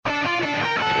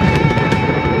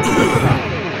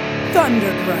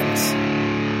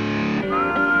Undergrunt.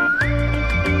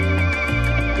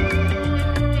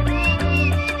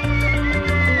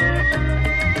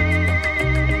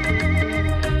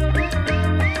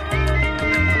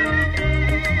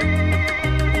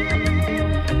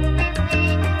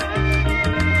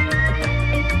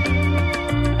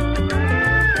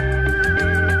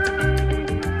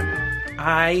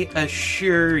 I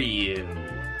assure you,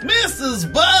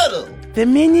 Mrs. Buttle! The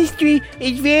ministry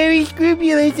is very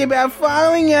scrupulous about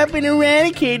following up and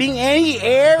eradicating any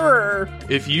error.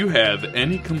 if you have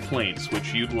any complaints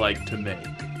which you'd like to make,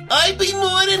 I'd be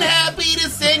more than happy to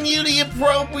send you the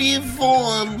appropriate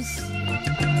forms.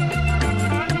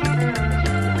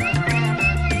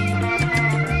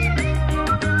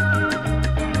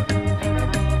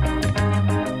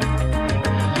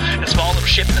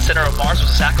 Ship in the center of Mars was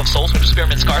a sack of souls with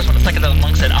experiment scars. When the second of the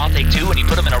monk said, I'll take two, and he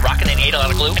put them in a rocket and he ate a lot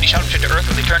of glue. And he shot them straight to Earth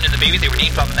where they turned into babies. They were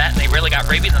named from that, and they rarely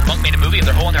got rabies. And the monk made a movie of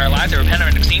their whole entire lives. They were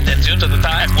panoramic scenes and zooms of the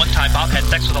time. And one time Bob had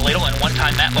sex with a ladle, and one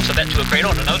time Matt lost a vet to a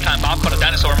cradle, and another time Bob caught a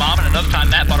dinosaur mom, and another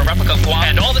time Matt bought a replica of Guam.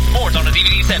 And all this more is on a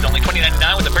DVD set, only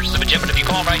 $20.99 with the purchase of a jet. But if you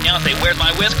call right now and say, where's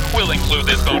my whisk, we'll include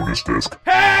this bonus disc.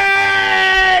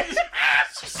 Hey!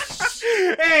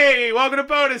 Hey, welcome to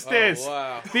Bonus Disc.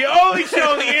 Wow. The only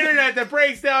show on the internet that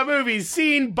breaks down movies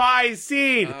scene by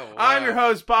scene. Oh, wow. I'm your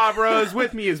host, Bob Rose.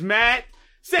 With me is Matt.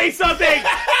 Say something!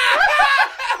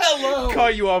 Hello!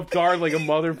 Caught you off guard like a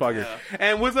motherfucker. Yeah.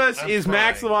 And with us is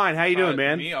Max Levine. How you doing,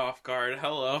 man? Me off guard.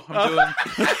 Hello.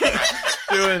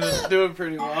 I'm doing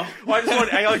pretty well. Well,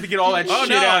 I like to get all that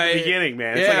shit out at the beginning,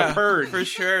 man. It's like a purge. For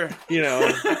sure. You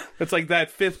know, it's like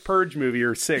that fifth Purge movie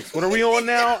or sixth. What are we on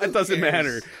now? It doesn't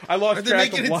matter. I lost Are they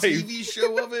track making of a life. TV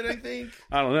show of it, I think?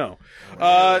 I don't know.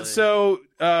 Really? So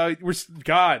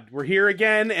we're here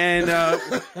again, and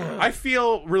I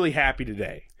feel really happy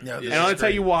today. No, And I'm gonna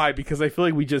tell you why, because I feel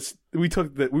like we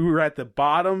were at the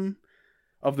bottom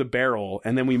of the barrel,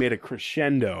 and then we made a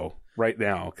crescendo right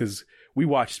now because we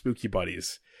watched Spooky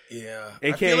Buddies. Yeah.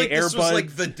 AKA I feel like this Airbud. was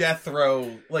like the death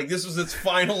row. Like, this was its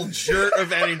final jerk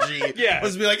of energy. Yeah.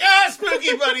 Was to be like,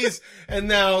 Spooky Buddies! And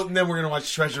then we're gonna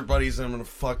watch Treasure Buddies, and I'm gonna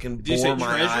fucking Did you bore say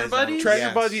my Treasure eyes out. Buddies? Treasure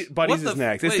Yes. Buddies What is the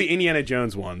next. It's wait. the Indiana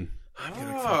Jones one. I'm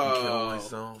gonna fucking kill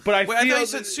myself. But I Wait, I feel thought you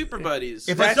said Super Buddies.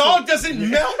 If a dog doesn't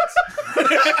melt,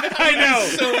 I know.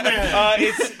 so mad.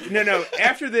 It's no.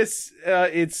 After this,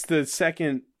 it's the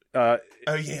second. Oh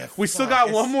yeah. We still fuck,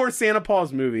 got one more Santa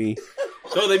Paws movie.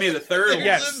 Oh, they made a third one.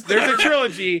 Yes, there's a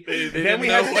trilogy. Then we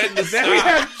have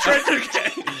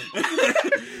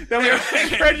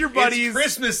Treasure Buddies. It's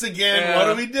Christmas again. Yeah. What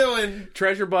are we doing?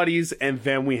 Treasure Buddies, and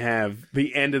then we have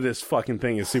the end of this fucking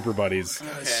thing is Super Buddies.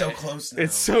 It's so close now.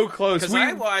 It's so close. Because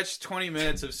I watched 20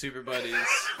 minutes of Super Buddies,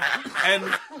 and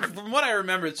from what I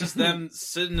remember, it's just them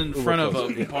sitting in front of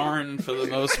a barn for the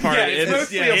most part. Yeah, it's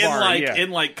mostly a barn, yeah.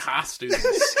 in like costumes.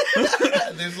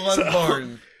 There's a lot of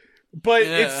barn. But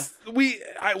Yeah.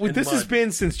 this has mud.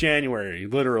 been since January.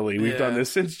 Literally, we've done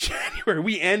this since January.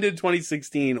 We ended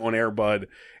 2016 on Air Bud,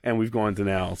 and we've gone to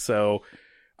now. So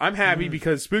I'm happy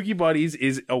because Spooky Buddies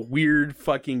is a weird,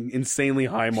 fucking, insanely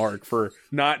high mark for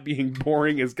not being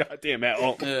boring as goddamn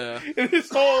hell. Yeah. This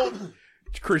whole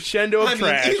crescendo of I mean,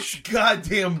 trash. it's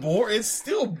goddamn boring. It's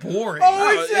still boring.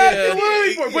 Oh, it's yeah.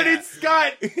 absolutely boring, but it's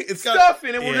got stuff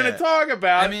in it we're going to talk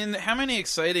about. I mean, how many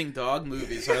exciting dog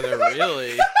movies are there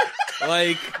really?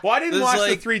 Like, well, I didn't there's watch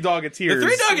like- The Three Doggeteers. The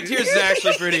Three Doggeteers is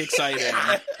actually pretty exciting.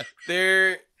 I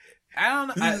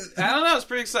don't know. It's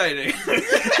pretty exciting.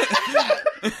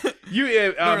 You, really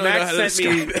know how Max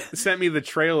to sent me the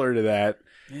trailer to that.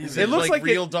 Is It looks like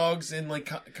real dogs in like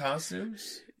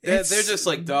costumes. They're just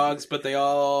like dogs, but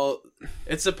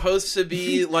it's supposed to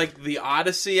be like the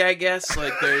Odyssey, I guess.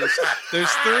 Like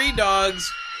there's three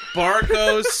dogs,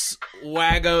 Barkos,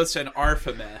 Wagos, and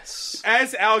Artemis.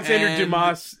 As Alexander And-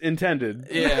 Dumas intended.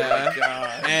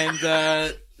 Yeah.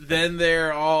 And then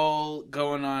they're all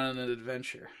going on an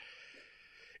adventure.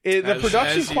 The As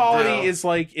production you quality know. is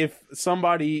like if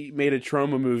somebody made a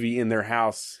trauma movie in their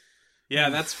house. Yeah,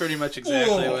 that's pretty much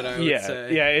exactly what I would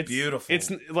say. Yeah, it's Beautiful.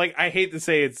 It's like, I hate to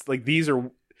say it's like these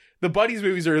are the Buddies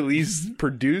movies are at least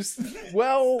produced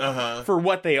well for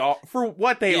what they are.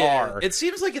 Yeah. It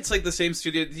seems like it's like the same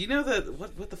studio. Do you know that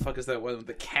what the fuck is that one?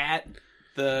 The cat,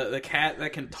 the cat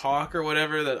that can talk or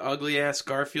whatever. That ugly ass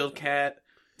Garfield cat.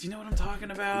 Do you know what I'm talking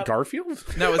about? Garfield?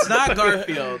 No, it's not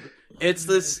Garfield. It's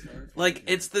this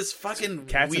fucking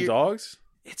Cats weird, and dogs?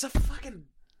 It's a fucking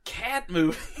cat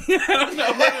movie. I don't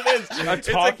know what it is. A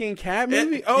talking cat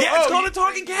movie? It's called a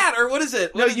talking cat, or what is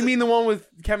it? No, you mean the one with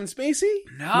Kevin Spacey?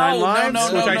 No, Nine Lives,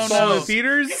 no, which I no, saw no. in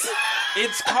theaters.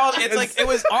 It's called. It's like it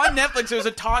was on Netflix. It was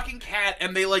a talking cat,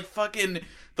 and they like fucking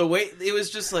the way it was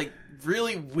just like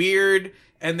really weird,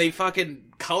 and they fucking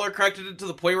color corrected it to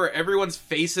the point where everyone's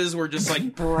faces were just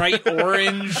like bright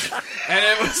orange, and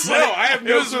it was No, like, I have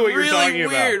no it was clue what you're really talking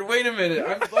about. weird. Wait a minute,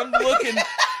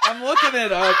 I'm looking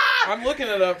it up. I'm looking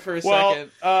it up for a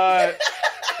second.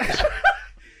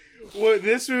 Well,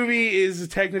 this movie is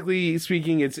technically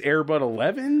speaking, it's Air Bud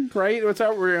 11, right? What's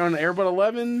out? We're on Air Bud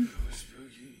 11.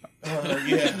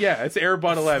 Yeah. Yeah, it's Air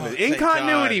Bud 11. In thank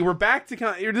continuity, God. we're back to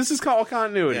this is called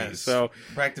continuity. Yes. So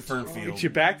Back to Fernfield. you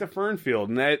back to Fernfield,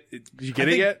 and that did you get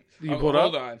I it think- yet? You Oh, pulled up?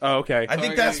 hold on. Oh, okay. I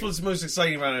think that's what's most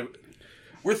exciting about it.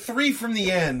 We're 3 from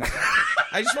the end.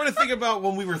 I just want to think about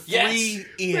when we were 3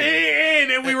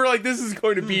 in. And we were like, this is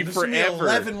going to be There's gonna be forever.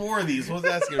 11 more of these. What's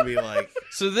that's going to be like?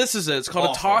 So this is it. It's called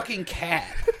Awful. a talking cat.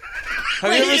 Have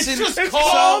Wait, you ever it's seen just It's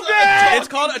called called that! It's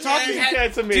called a talking cat.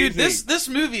 That's amazing. Dude, this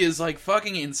movie is like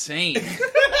fucking insane.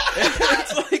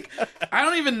 It's like I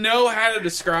don't even know how to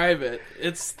describe it.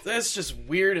 That's just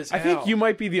weird as hell. I think you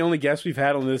might be the only guest we've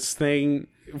had on this thing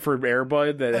for Air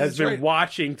Bud that has that's been right.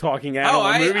 watching Talking Animal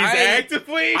I- movies I-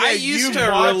 actively. I That used you've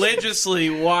to watched. religiously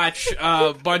watch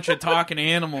a bunch of talking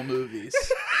animal movies.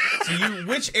 So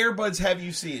which Airbuds have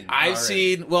you seen? I've already?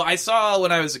 seen. Well, I saw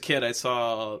when I was a kid. I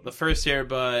saw the first Air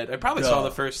Bud. I probably saw Duh.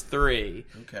 the first 3,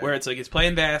 Okay. where it's like he's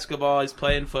playing basketball, he's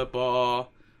playing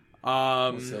football.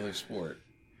 What's the other sport?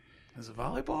 Was it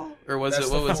volleyball or was That's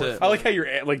it? What the was fourth it? I like how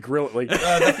you're like grill like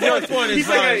The fourth one is he's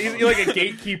like a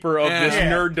gatekeeper of this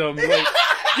Yeah. nerddom. Like,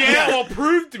 yeah, well,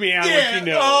 prove to me how much you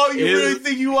know. Oh, you Is- really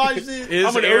think you watched it? Is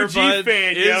I'm an Air OG Bud,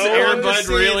 fan, Is yo. Air I'm Bud just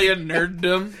saying- really a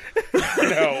nerddom?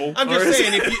 No. I'm Or just is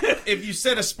saying, if you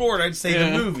said a sport, I'd say Yeah.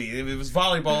 the movie. If it was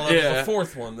volleyball, that was Yeah. the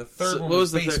fourth one. The third So one what was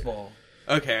was the third- baseball.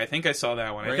 Okay, I think I saw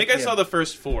that one. I Right? think I Yeah. saw the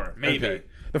first 4, maybe. Okay.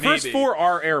 The first Maybe. 4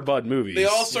 are Air Bud movies. They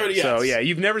all started. Yes. So yeah,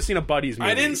 you've never seen a Buddies movie.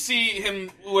 I didn't see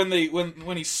him when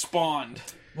he spawned.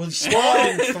 Well, he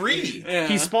spawned in 3. Yeah.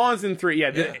 He spawns in 3.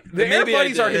 Yeah, the Air Maybe I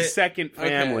Buddies are did. his second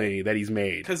family that he's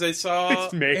made. Because I saw.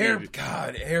 It's made. Airbud.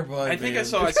 I think man. I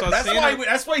saw That's Santa- why.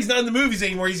 That's why he's not in the movies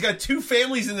anymore. He's got 2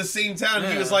 families in the same town.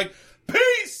 And he was like,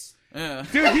 "Peace." Yeah.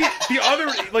 Dude,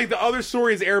 the other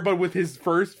story is Air Bud with his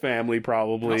first family,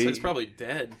 probably. Also, he's probably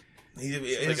dead. He like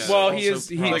is a- Well, also he is.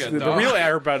 probably- like a The dog. real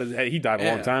Air Bud is he died a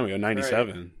long Yeah. time ago,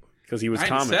 97, because he was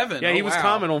 97? common. Yeah, he Oh, was wow.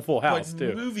 common on Full House But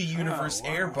too. movie universe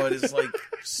Airbud is like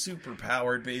super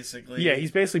powered, basically. Yeah,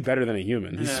 he's basically better than a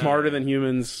human. He's Yeah. smarter than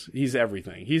humans. He's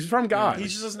everything. He's from God. He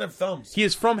just doesn't have thumbs. He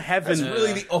is from heaven. That's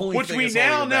really the only Which thing we that's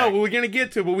now holding know. him back. We're gonna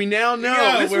get to, but we now know.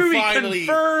 Yeah, this we're movie finally-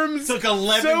 confirms. Took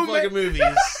 11 so fucking movies.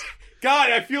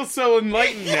 God, I feel so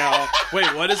enlightened now.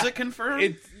 Wait, what is it confirmed?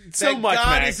 It's so That much.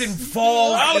 God Max. is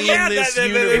involved Oh, in yeah, this that-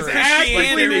 universe. it's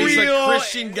actually There's real. a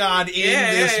Christian God in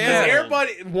Yeah, this yeah, yeah. world. Air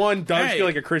Bud 1 does Hey. feel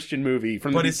like a Christian movie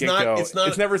from But the it's get-go. not- it's not-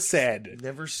 It's never said.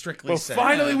 Never strictly But said.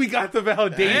 finally, we got the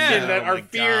validation Yeah. that Oh our my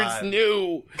fears God.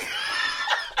 knew.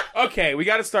 Okay, we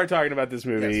got to start talking about this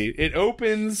movie. Yes. It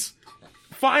opens.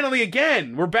 Finally,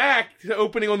 again, we're back to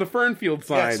opening on the Fernfield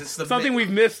sign. Yes, it's the Something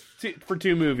we've missed for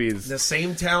 2 movies. the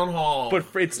same town hall. But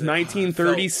it's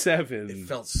 1937. It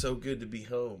felt so good to be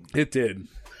home. It did.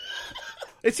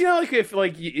 It's like if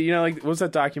like what was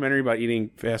that documentary about eating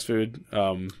fast food?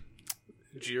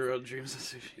 Jiro Dreams of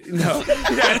Sushi. No,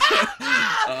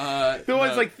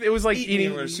 it was like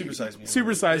eating or Supersize Me.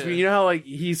 Supersize Me. You know how like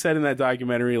he said in that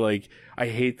documentary, like I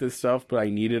hate this stuff, but I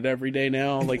need it every day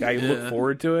now. Like I look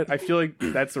forward to it. I feel like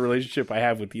that's the relationship I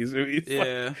have with these movies.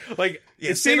 Yeah. Like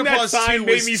Yeah, seeing Santa that Claus sign 2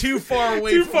 made was me too far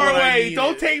away. too from far what I away. needed.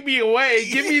 Don't take me away.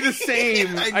 Give me the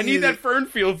same. I I need needed that it.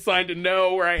 Fernfield sign to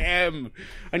know where I am.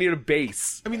 I need a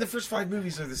base. I mean, the first 5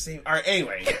 movies are the same. All right,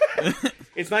 anyway.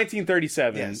 It's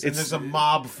 1937. Yes, and It's there's a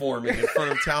mob forming in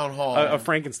front of town hall. a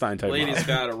Frankenstein type. Lady's mob.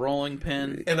 got a rolling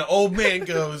pin. And the old man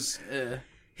goes,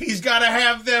 he's got to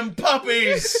have them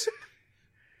puppies.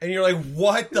 And you're like,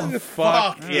 what the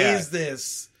fuck Yeah. is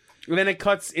this? And then it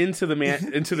cuts into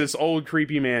into this old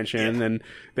creepy mansion, and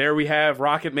there we have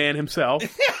Rocket Man himself,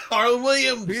 Harlan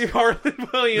Williams. Harlan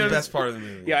Williams. The best part of the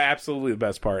movie. Yeah, absolutely the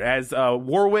best part. As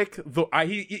Warwick,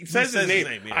 he says his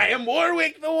name. yeah. I am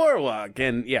Warwick the Warlock,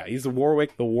 and yeah, he's the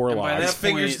Warwick the Warlock. that His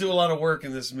fingers point- do a lot of work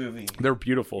in this movie. They're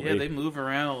beautiful. Yeah, they move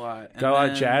around a lot. got a lot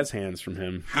of jazz hands from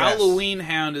him. Halloween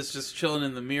Hound is just chilling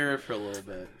in the mirror for a little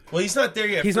bit. Well, he's not there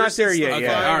yet. He's not First, there it's yet, the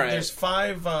yeah. five- All right. There's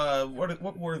 5.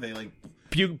 What were they like?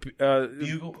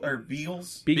 Bugle or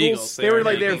beagles? Beagles. They They are were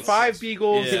like there were beagles. 5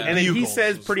 beagles, Yeah. and then he Bugles.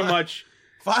 says pretty 5. much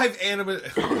 5 animate.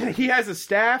 he has a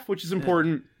staff, which is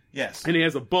important, Yes. and he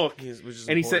has a book. Which is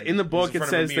And he said important. in the book He's in it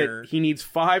front of a says mirror. that he needs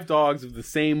 5 dogs of the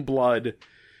same blood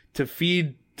to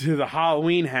feed to the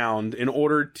Halloween Hound in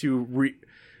order to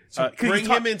Bring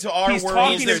him into our he's world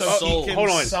talking to- so he can hold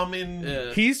on. summon.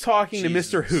 Yeah. He's talking to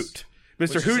Mr. Hoot.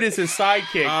 Mr. Hoot is his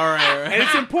sidekick. All right. And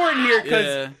it's important here because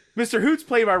Yeah. Mr. Hoot's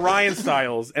played by Ryan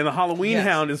Stiles, and the Halloween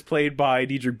Hound is played by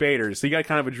Diedrich Bader. So you got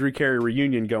kind of a Drew Carey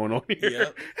reunion going on here.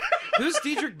 Yep. Who's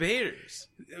Diedrich Baders?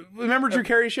 Remember Drew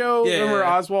Carey show? Yeah. Remember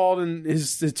Oswald and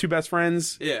his two best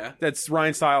friends? Yeah. That's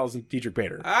Ryan Stiles and Diedrich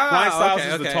Bader. Ah, Ryan Stiles okay,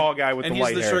 is the okay. tall guy with and the he's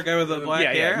white the hair. short guy with the black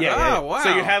hair? Yeah. Oh, wow.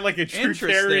 So you had like a Drew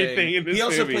Carey thing in this He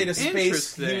also movie. played a space.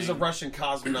 Interesting. He was a Russian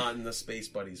cosmonaut in the Space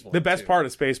Buddies one. The best too. part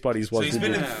of Space Buddies was So he's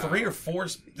been in Yeah. 3 or 4.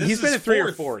 he's been in 3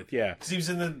 or 4th, yeah. Because he was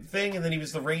in the thing, and then he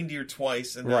was the reindeer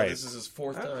twice, and now Right. this is his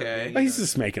 4th time. Okay. He's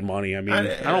just making money. I mean, I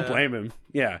Yeah. don't blame him.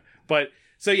 Yeah, but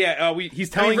so yeah,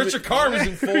 he's I telling mean, Richard Carr was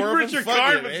in 4 of them. Richard Fuck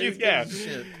Carr, it, but man. he's- Who yeah. gives a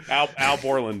shit? Al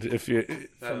Borland. If you,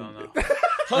 I don't know.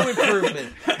 Home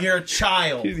Improvement. You're a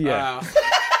child. yeah. Wow.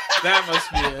 That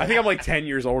must be it. I think I'm like 10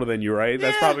 years older than you, right?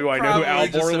 That's probably why I know who Al probably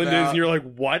just Borland is. about. And you're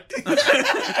like, what?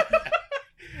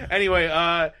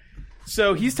 Anyway,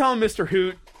 so he's telling Mr.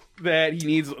 Hoot that he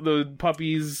needs the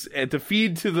puppies to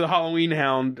feed to the Halloween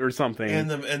Hound or something.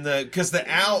 And because the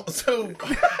owl. So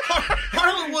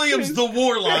Harlan Williams, the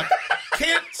warlock,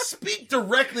 can't speak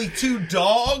directly to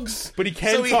dogs, But he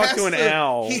can so talk has to an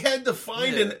owl. He had to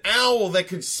find an owl that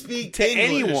could speak to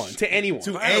English. anyone.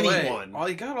 To By the way, anyone.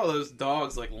 you got all those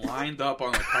dogs like lined up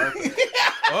on the carpet.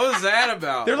 What was that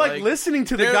about? They're like listening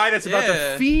to the they're- guy that's about to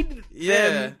yeah. feed Yeah.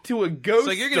 them to a ghost. It's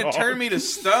like you're gonna dog. turn me to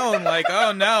stone. Like,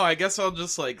 oh no, I guess I'll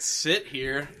just like sit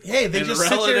here. Hey, they in just sit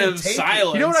there and relative take it.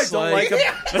 silence. You know what I don't like?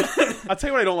 like I'll tell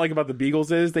you what I don't like about the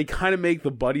Beagles is they kind of make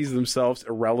the buddies themselves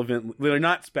irrelevant. They're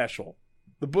not special.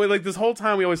 The boy, like this whole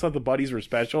time, we always thought the buddies were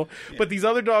special, but these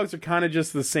other dogs are kind of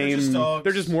just the same. just dogs.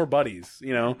 They're just more buddies,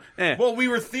 you know. Well, we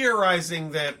were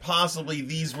theorizing that possibly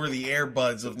these were the Air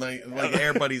Buds of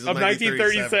Air Buddies of, of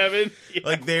 1937. Yeah.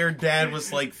 Like their dad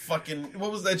was like fucking. What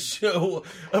was that show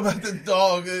about the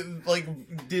dog? That,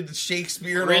 like did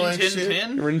Shakespeare and all Rin that Tin shit?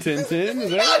 Tin? Rin Tin Tin, is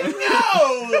that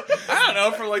No, I don't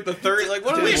know for like the 30. Like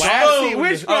what are they? Wishbone.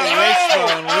 Wishbone. Wishbone.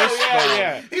 Oh,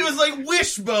 yeah. he was like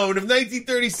Wishbone of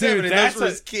 1937, Dude, and that's those were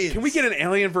his kids. Can we get an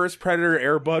Alien vs Predator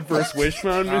Air Bud vs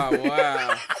Wishbone? Oh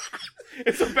wow!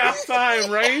 It's about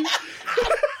time, right?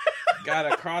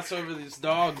 Gotta cross over these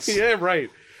dogs. Yeah, right.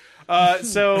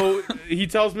 So he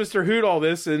tells Mr. Hoot all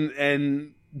this,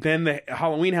 and then the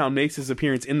Halloween Hound makes his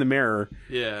appearance in the mirror.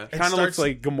 Yeah. It Kind of starts- looks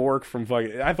like Gamork from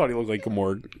fucking. I thought he looked like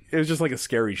Gamork. It was just like a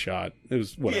scary shot. It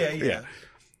was whatever. Yeah.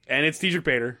 And it's Diedrich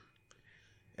Bader.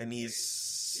 And he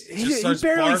he starts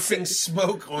barely barfing sa-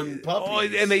 smoke on puppies.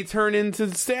 Oh, and they turn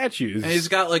into statues. And he's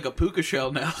got like a puka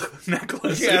shell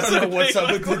necklace. Yeah, I don't know what's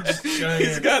up with the He's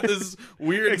giant. got this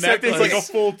weird Except necklace. it's like a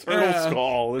full turtle Yeah.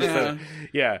 skull. Yeah.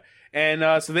 Yeah.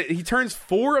 And so he turns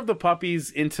 4 of the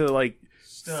puppies into like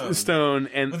stone,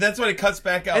 and But that's when it cuts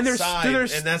back outside, and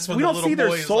there's and that's when we the don't little see their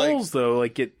boy is souls though.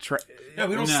 Like get no,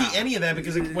 we don't No. see any of that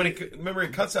because remember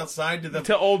it cuts outside to the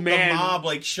To old man. the mob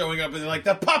like showing up and they're like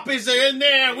the puppies are in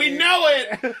there, we know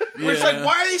it. We're just like,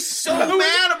 why are they so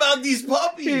mad about these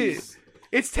puppies?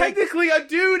 It's technically a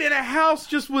dude in a house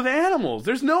just with animals.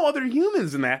 There's no other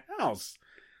humans in that house.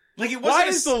 Like it Why wasn't.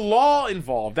 is the law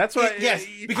involved? That's what. Yes,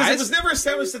 because it was never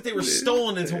established that they were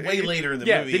stolen until way later in the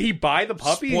movie. Did he buy the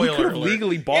puppy? He Spoiler could have alert.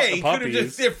 legally bought the he could've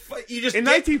puppies. You just In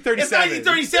get- 1937. It's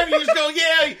 1937. You just go,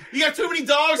 yeah, you got too many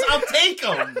dogs. I'll take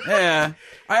them. Yeah.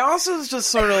 I also was just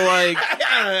sort of like,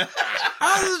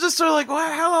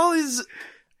 wow, how all these,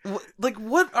 like,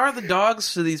 what are the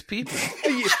dogs to these people?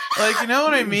 Like, you know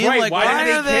what I mean? Right, Like, why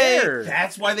do are they care?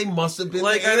 That's why they must have been.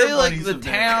 Like, the are they Air like Buddies the of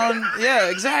that. town? Yeah,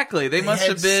 exactly. They must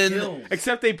had have been. skills.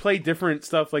 Except they play different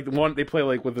stuff. Like the one they play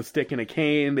like with a stick and a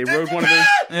cane. They rode one of those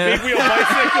Yeah. big wheel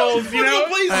bicycles. You When know,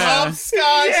 he plays hopscotch,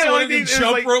 Yeah, so like he they- can it was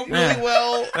jump like- rope really Yeah.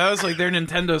 well. That was like their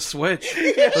Nintendo Switch.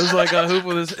 It was like a hoop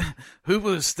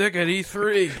with a stick at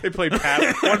E3. they played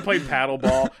one played paddle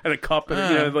ball and a cup and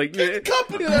you know like a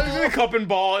cup and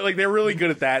ball. Like they're really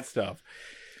good at that stuff.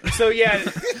 So yeah,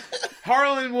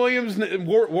 Harlan Williams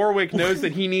Warwick knows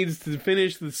that he needs to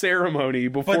finish the ceremony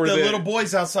before But the little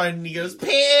boy's outside and he goes,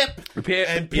 Pip! Pip,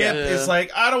 And Pip yeah. is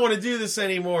like, I don't want to do this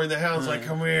anymore. And the hound's like,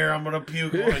 come here, I'm going to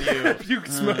puke on you. puke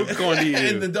smoke on you.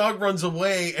 And the dog runs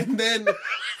away. And then,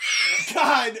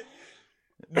 God,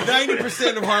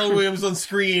 90% of Harlan Williams on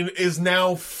screen is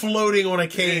now floating on a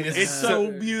cane. It's so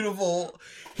beautiful.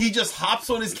 He just hops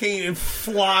on his cane and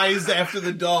flies after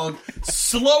the dog,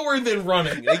 slower than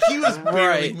running. Like he was barely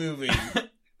Right. moving.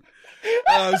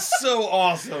 So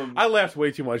awesome. I laughed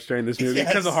way too much during this movie Yes.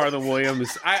 because of Harlan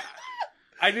Williams.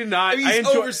 I did not. I mean, he's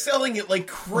enjoy- overselling it like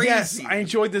crazy. Yes, I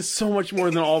enjoyed this so much more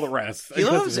than all the rest. He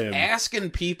because loves of him.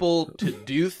 asking people to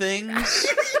do things.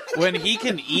 when he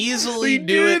can easily We do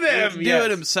do it, them, do yes.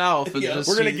 it himself. And Yeah. just,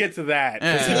 We're gonna get to that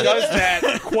because Yeah. he does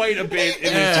that quite a bit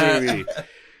in this movie.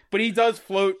 But he does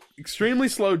float extremely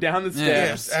slow down the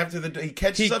Yes, steps after he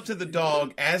catches up to the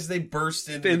dog as they burst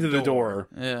into the door.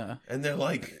 Yeah. and they're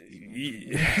like,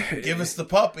 "Give us the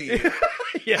puppy."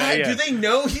 Yeah, yeah. Do they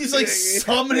know he's like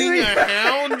summoning a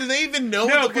hound? Do they even know?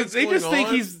 No, what the because fuck's they going just think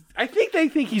on? he's. I think they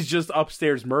think he's just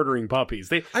upstairs murdering puppies.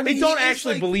 They I mean, they don't he is,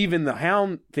 actually like- believe in the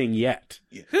hound thing yet.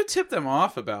 Who tipped them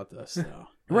off about this, though?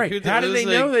 Right? Who- How it do was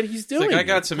they know that he's it's doing? Like, I it?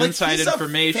 got some Like, inside he's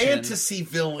information. A fantasy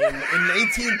villain in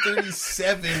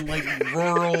 1937, like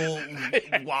rural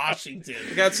Washington.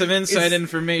 I got some inside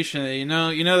information. You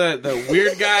know that the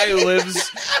weird guy who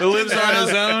lives on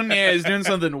his own. Yeah, he's doing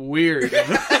something weird.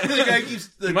 The guy keeps.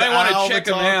 You might want to check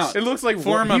him out. It looks like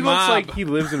Form he a looks mob. like he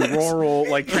lives in rural,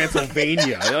 like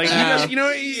Transylvania. Like he does, you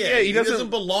know, he doesn't.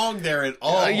 belong there at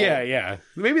all. Yeah.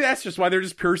 Maybe that's just why they're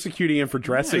just persecuting him for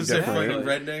dressing They're differently. fucking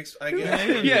rednecks, I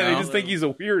guess. Yeah, they know. just think he's a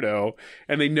weirdo,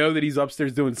 and they know that he's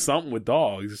upstairs doing something with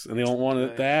dogs, and they don't want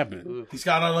it to happen. He's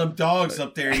got all them dogs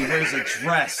up there, and he wears a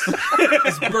dress.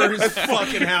 He's burning his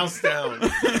fucking house down.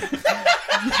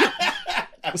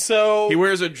 So He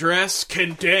wears a dress.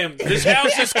 Condemned. This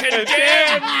house is condemned.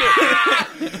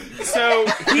 So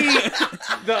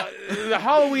the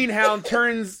Halloween hound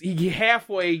turns. He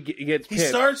halfway gets He Pip,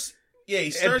 starts. Yeah, he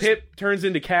and starts. Pip turns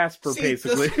into Casper. See,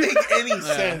 Basically, it doesn't make any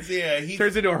sense. Yeah, he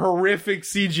turns into a horrific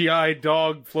CGI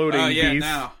dog floating Oh yeah, beast.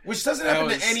 now. which doesn't That happen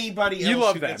was- to anybody else. You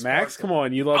love who that, gets Max. sparkle. Come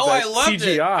on, you love Oh, that I loved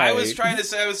CGI.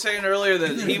 it. I was saying earlier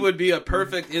that he would be a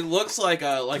perfect. It looks like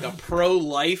a pro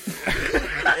life,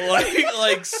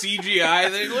 like CGI.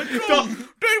 They look. Oh,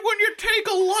 when you take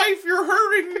a life, you're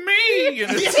hurting me.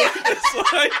 And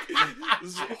it's like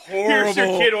this horrible. Here's your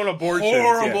kid on abortion.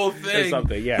 horrible Or thing.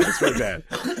 something. Yeah, it's really bad.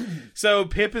 So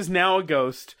Pip is now a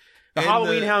ghost. The And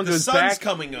Halloween hound the goes sun's back.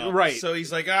 coming up, Right. So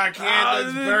he's like, I can't.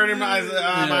 It's burning my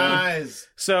eyes.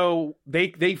 So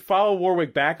they follow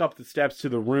Warwick back up the steps to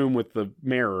the room with the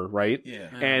mirror, right? Yeah.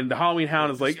 And the Halloween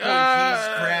hound is like, He's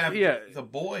grabbed yeah. the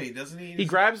boy, doesn't he? He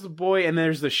grabs the boy, and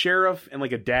there's the sheriff and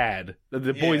like a dad,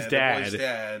 the boy's dad. The boy's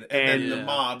dad. And And- then the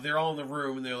mob, they're all in the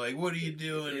room, and they're like, what are you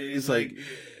doing? And He's like,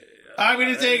 I'm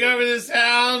going to take over this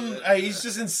town. He's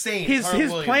just insane. his Carl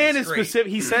Williams plan is great.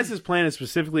 specific. He says his plan is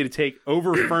specifically to take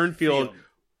over Fernfield Field.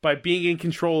 by being in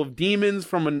control of demons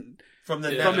from From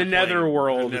the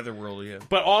netherworld. The netherworld, yeah.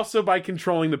 but also by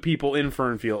controlling the people in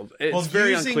Fernfield. It's Well,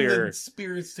 very using unclear. the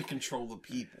spirits to control the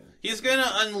people. He's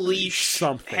gonna unleash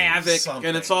Something. havoc, Something.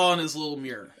 and it's all in his little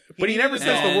mirror. But he never says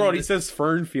the And- world. He says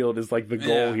Fernfield is like the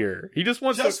goal Yeah. here. He just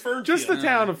wants Just just the Fernfield.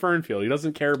 town of Fernfield. He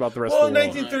doesn't care about the rest Well, of in the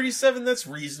world. 1937, that's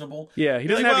reasonable. Yeah, he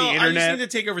You're doesn't like, have well, the I just internet. need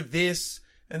to take over this,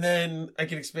 and then I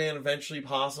can expand eventually,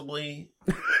 possibly.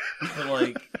 But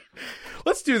like,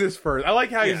 Let's do this first. I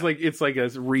like how he's Yeah. like it's like a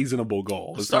reasonable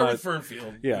goal. It's start not- with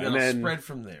Fernfield. Yeah, and and then- spread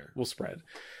from there. we'll spread.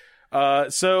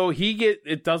 So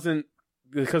it doesn't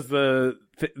because the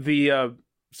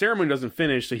ceremony doesn't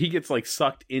finish, so he gets like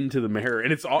sucked into the mirror,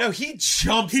 and it's all. No, he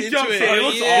jumps into jumps it. in. It Oh,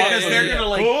 looks yeah, awesome. because they're gonna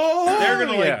like Oh, they're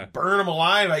gonna like yeah. burn him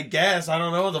alive. I guess I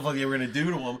don't know what the fuck they were gonna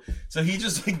do to him. So he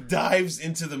just like dives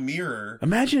into the mirror.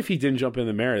 Imagine if he didn't jump in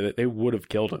the mirror, that they would have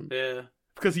killed him Yeah.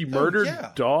 because he murdered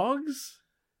yeah. dogs.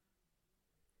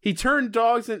 He turned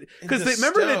dogs in because Into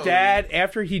remember the stone. dad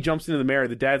after he jumps into the mirror,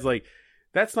 the dad's like,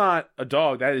 "That's not a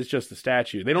dog. That is just a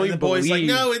statue." They don't And even the boy's believe.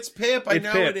 like, "No, it's Pip. I It's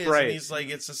know Pip, it is." right. And he's like,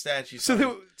 "It's a statue." So son."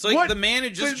 the, It's like what? the man who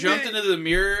just But jumped the- into the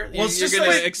mirror. Well, it's you're just gonna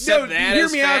like- accept no, that hear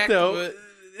as me fact, out though. but-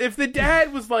 If the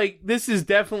dad was like, "This is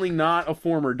definitely not a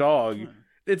former dog,"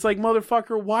 it's like,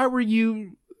 motherfucker, why were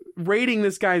you raiding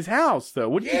this guy's house though?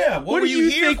 What, yeah, what do were you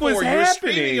here think for? was You were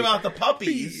happening? screaming about the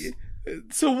puppies,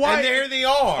 So why? and there they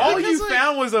are. all Because, you like,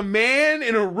 found was a man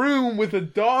in a room with a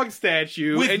dog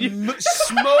statue, with and you,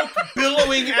 smoke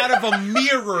billowing out of a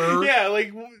mirror. yeah,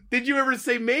 like, did you ever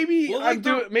say maybe Well,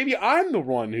 like maybe I'm the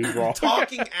one who's wrong?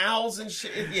 Talking owls and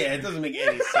shit. Yeah, it doesn't make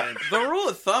any sense. The rule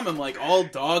of thumb in like all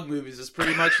dog movies is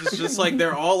pretty much just like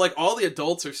they're all like all the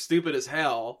adults are stupid as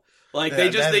hell. Like Yeah, they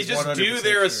that is just do 100%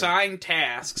 their true. assigned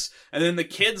tasks, and then the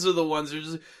kids are the ones who are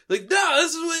just like, no,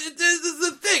 this is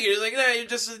the thing. You're like, nah,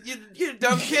 you're a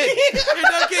dumb kid. You're a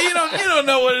dumb kid. You don't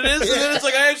know what it is. And then it's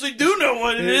like, I actually do know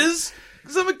what it is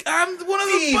because I'm one of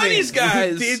the Demon. funniest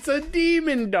guys. It's a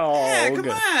demon dog. Yeah, come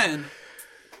on.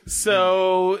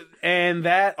 So and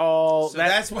that all So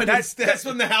that's when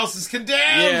the house is condemned.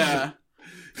 Yeah.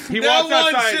 he No walks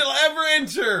one outside. shall ever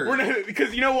enter.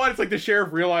 Because you know what? It's like the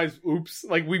sheriff realized, oops,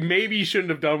 like we maybe shouldn't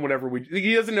have done whatever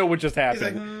he doesn't know what just He's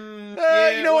happened. like,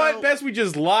 you know what? Best we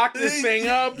just lock this thing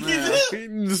up.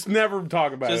 Just never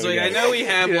talk about Just it. like, I again. know we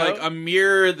have You know? like a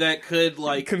mirror that could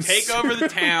like take over the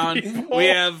town. We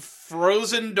have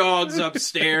frozen dogs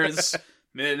upstairs.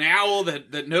 An owl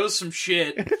that knows some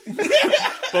shit.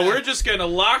 But we're just gonna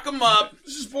lock them up.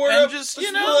 Just board And up, just, just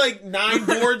you know. put like 9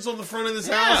 boards on the front of this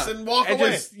house and walk And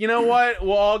away. just, you know what?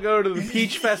 We'll all go to the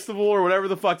Peach Festival or whatever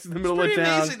the fuck's in the middle Pretty of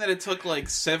town. amazing that it took like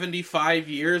 75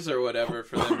 years or whatever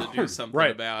for them to do something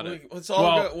Right. about it. Let's all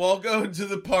Well- we'll all go to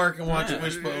the park and watch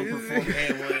Wishbone perform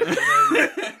Hamlet. And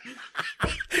then,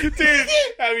 Dude,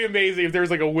 that'd be amazing if there was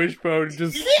like a wishbone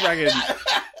just fucking...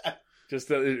 Just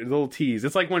a little tease.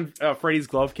 It's like when Freddy's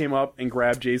glove came up and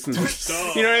grabbed Jason's...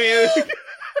 You know what I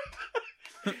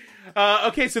mean?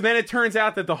 Okay, so then it turns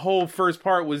out that the whole first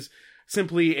part was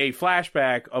simply a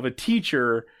flashback of a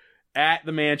teacher at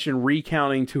the mansion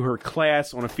recounting to her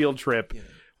class on a field trip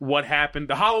what happened.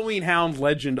 The Halloween Hound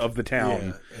legend of the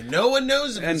town. yeah. And no one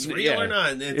knows if it's real or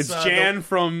not. And It's Jan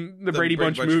from the Brady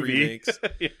Bunch movie. remakes.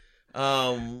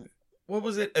 What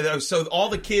was it? So all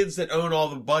the kids that own all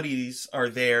the buddies are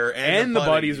there, And the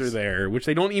buddies are there, which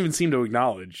they don't even seem to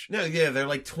acknowledge. No, yeah, they're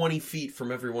like 20 feet from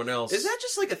everyone else. Is that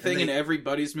just like a thing in every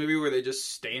Buddies movie where they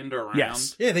just stand around?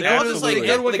 Yes. Yeah, they all go just to- like they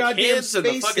go to a the goddamn kids and the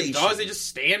space fucking station. dogs. They just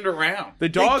stand around. The They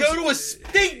dogs... go to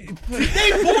they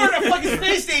board a fucking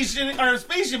space station or a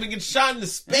spaceship and get shot into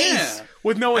space. Yeah.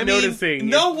 with no one I mean, noticing.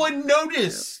 no one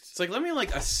noticed. It's like, let me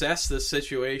like assess the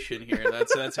situation here.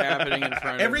 That's happening in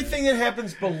front of Everything that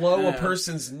happens below a Yeah.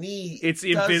 person's knee, It's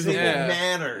doesn't invisible. Yeah.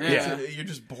 matter. Yeah. You're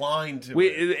just blind to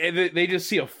it. They just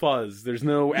see a fuzz. There's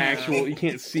no actual... You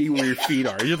can't see where your feet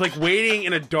are. You're just like waiting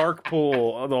in a dark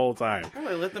pool the whole time. me. Oh,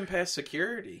 I let them pass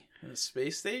security in a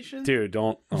space station. Dude,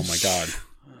 don't... Oh my god.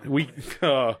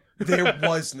 There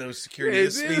was no security. The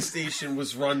It space is- station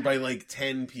was run by like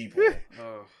 10 people.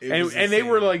 Oh. It And was they insane.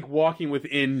 were like walking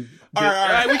within... All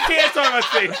right. We can't talk about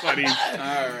space buddies. All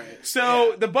right.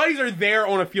 So the buddies are there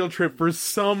on a field trip for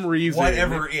some reason.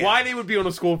 Whatever, yeah. Why they would be on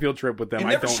a school field trip with them, It I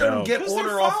never don't showed know. them get Because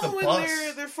order off the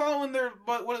bus. They're following their.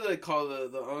 What do they call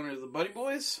the owners? The Buddy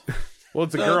Boys? Well,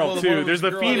 it's a No, girl well, the too. one There's was the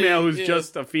a girl. female who's Yeah.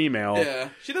 just a female. Yeah.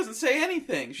 She doesn't say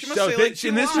anything. She must So say thi- like two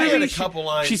in this lines. She had movie, a couple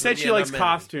lines. She said but she yeah, likes not many.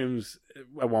 costumes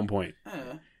at one point. Yeah.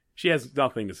 She has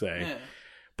nothing to say. Yeah.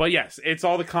 But yes, it's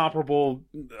all the comparable.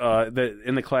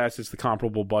 In the class, it's the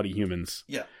comparable buddy humans.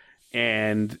 Yeah.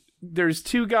 And there's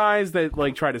two guys that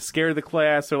like try to scare the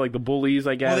class. They're like the bullies,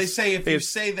 I guess. Well, they say if you have-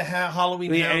 say the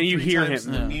Halloween Yeah, Hound and you 3 hear times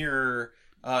him. in the Yeah. mirror,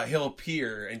 he'll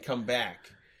appear and come back.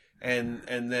 And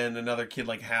then another kid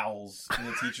like howls, and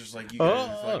the teacher's like, "You guys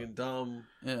are fucking dumb.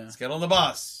 Yeah. Let's get on the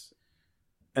bus."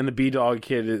 and the B-Dog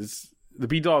kid is the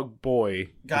B-Dog boy.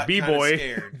 Got the kinda B-boy.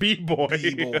 scared. B-boy.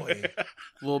 B-boy.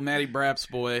 Little Matty Braps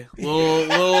boy.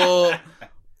 Little.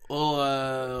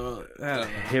 I don't know.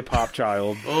 Hip-hop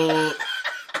child. Oh,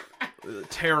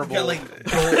 terrible. Got like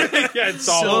Yeah, it's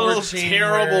all Silver little chain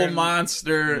terrible wearing-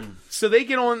 monster. So they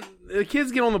get on. The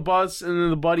kids get on the bus, and then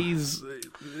the buddies.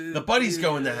 the buddies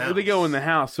go in the house. They go in the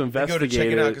house to They go investigate to check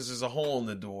it out because there's a hole in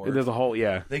the door. There's a whole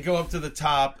They go up to the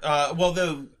top.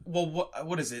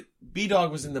 What is it?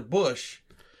 B-Dog was in the bush,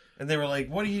 and they were like,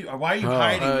 "What are you? Why are you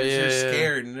hiding? Oh, You're yeah, yeah.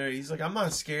 scared." And he's like, "I'm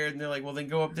not scared." And they're like, "Well, then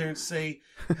go up there and say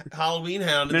Halloween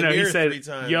Hound in No, the he mirror said, 3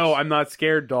 times." "Yo, I'm not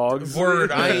scared, dogs."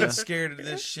 Word, I Yeah. ain't scared of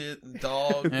this shit,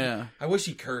 dog. Yeah. I wish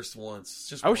he cursed once.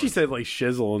 Just I wish he once. said like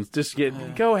shizzle and just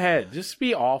go ahead, just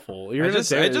be awful. You're I in a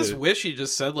just territory. wish he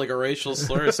just said like a racial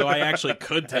slur so I actually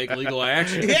could take legal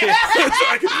action. So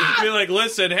I could be like,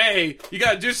 listen, hey, you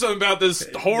gotta do something about this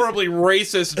horribly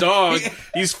racist dog.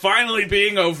 He's finally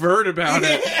being overt about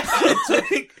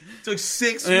it. Took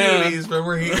 6 Yeah. movies, but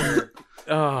we're here.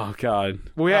 Oh god,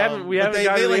 we haven't But they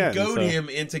got to the like end, goad so. him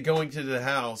into going to the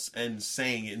house and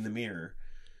saying it in the mirror.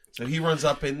 So he runs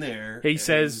up in there. He and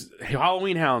says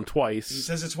Halloween Hound he twice.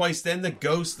 says it twice. Then the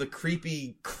ghost, the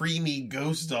creepy, creamy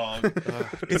ghost dog.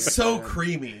 It's so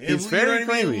creamy. It's You very know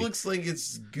what I mean? creamy. It looks like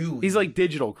it's gooey. He's like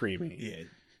digital creamy. yeah.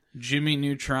 Jimmy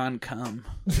Neutron come.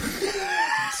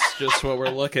 It's just what we're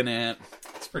looking at.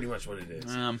 That's pretty much what it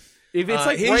is. If it's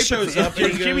like he right shows between- up and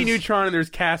he there's Jimmy goes- Neutron and there's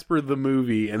Casper the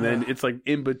movie, and then it's like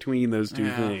in between those two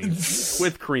things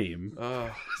with cream.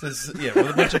 Says, yeah, with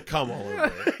a bunch of cum all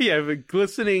over it. Yeah, but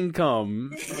glistening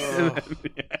cum.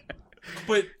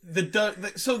 But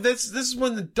so this is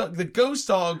when the ghost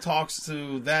dog talks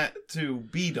to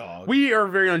B Dog. We are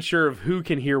very unsure of who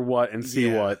can hear what and see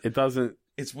Yeah. what. It doesn't.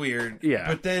 It's weird. Yeah.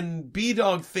 But then B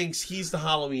Dog thinks he's the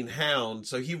Halloween Hound,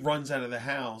 so he runs out of the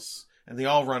house. And they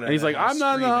all run out. And he's of like, the house I'm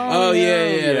not the screaming. Oh yeah,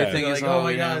 yeah. Yeah. They think They're it's like, oh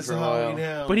my Halloween god, Hound it's for a a while. Halloween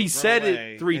Hound. But he Run said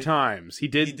away. it 3 And times. He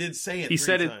did. He did say it. He 3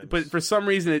 said times. it, but for some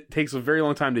reason it takes a very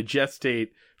long time to gestate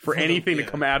for anything to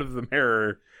come out of the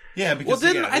mirror. yeah, because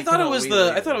Well, I thought it was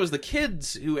the the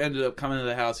kids who ended up coming to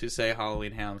the house who say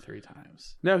Halloween Hound 3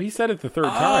 times. No, he said it the 3rd Oh,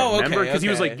 time. okay, Remember? Because he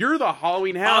was okay. like, "You're the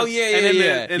Halloween Hound." Oh, yeah, and then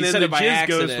yeah. And He then said the it by Jizz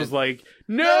Ghost accident. was like,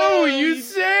 "No, you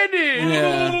said it."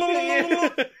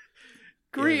 Yeah.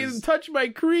 Green, touch my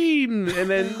green, and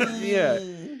then yeah.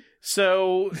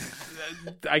 So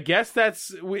I guess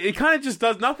it. Kind of just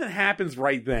does nothing happens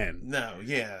right then. No,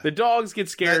 yeah. The dogs get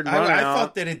scared and I run out.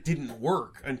 thought that it didn't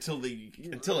work until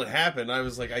it happened. I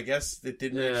was like, I guess it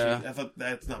didn't actually. I thought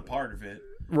that's not part of it.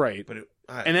 Right. But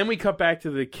And then we cut back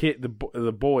to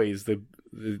the boys, the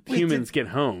humans get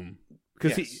home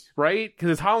because Yes. because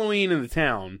it's Halloween in the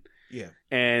town, yeah.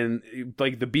 and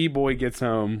like the B-boy gets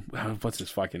home. What's his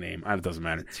fucking name? It doesn't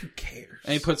matter. Who cares?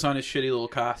 And he puts on his shitty little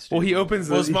costume. Well, he opens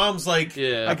Well, his mom's like,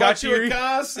 Yeah. I got you a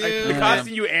costume. the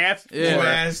costume you asked for. Yeah. You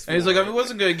asked And he's for like, I it.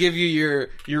 wasn't going to give you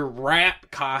your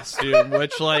rap costume,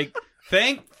 which, like,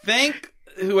 thank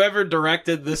whoever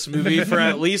directed this movie for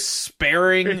at least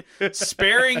sparing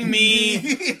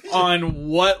me on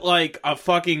what, like, a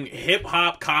fucking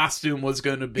hip-hop costume was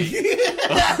going to be.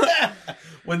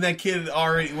 When that kid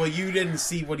already, well, you didn't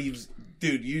see what he was.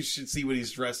 Dude, you should see what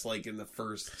he's dressed like in the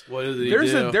first. What did he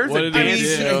There's do? a there's What a did he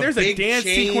dance do? there's a Big dance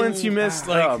chain, sequence you missed.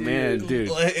 like, Oh man, dude.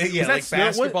 Yeah, that like Snow- what-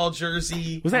 basketball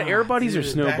jersey. Was that Air Buddies or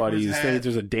dude, Snow backwards Buddies? hat.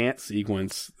 There's a dance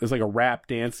sequence. There's like a rap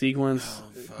dance sequence.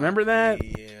 Fuck Remember that?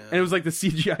 yeah. And it was like the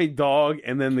CGI dog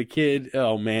and then the kid.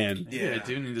 Oh man. Yeah, I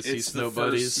do need to see It's the Snow first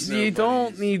Buddies. Snow You don't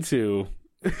Buddies. need to.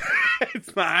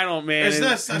 It's not. I don't, man. It's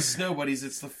It's- not Snow Buddies.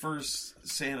 It's the first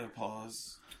Santa Paws.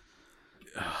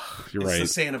 You're It's right. the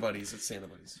Santa Buddies. It's Santa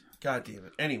Buddies. God damn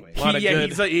it. Anyway.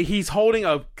 He's holding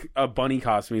a bunny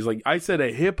costume. He's like, I said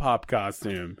a hip hop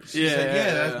costume. She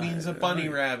said, that means a bunny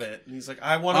rabbit. And he's like,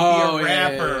 I want to Oh, be a yeah,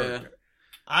 rapper. yeah.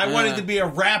 I wanted to be a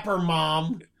rapper,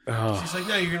 Mom. Oh. She's like,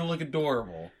 no, you're going to look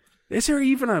adorable. Is there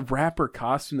even a rapper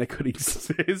costume that could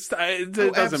exist? It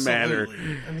doesn't matter.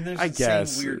 Absolutely. I mean, there's I the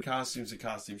guess. same weird costumes at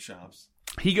costume shops.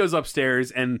 He goes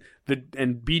upstairs and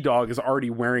B Dog is already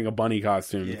wearing a bunny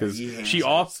costume Yeah, because he hates she it.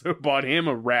 also bought him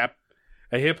a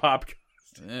hip hop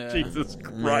costume. Yeah. Jesus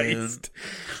Christ.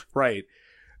 Right.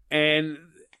 And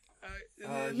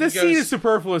He the scene is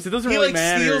superfluous. It doesn't He really like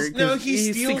matter. steals. No, he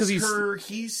 'cause steals he's- her.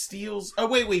 He steals. Oh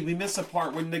wait, we missed a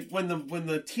part when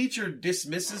the teacher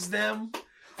dismisses them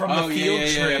from the field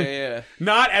trip. Yeah.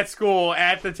 Not at school,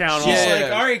 at the town hall. She's Yeah.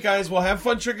 like, "All right, guys, we'll have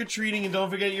fun trick or treating, and don't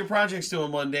forget your projects due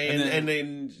on Monday." And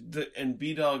And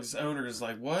B Dog's owner is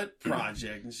like, "What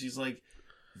project?" And she's like,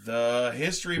 "The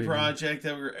history project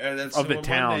that we're that's Of the due on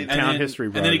town. Monday." Town history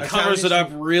And then he project. covers it up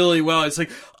really well. It's like,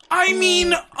 I mean,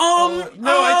 No,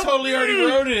 I totally already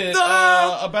wrote it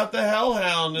the- about the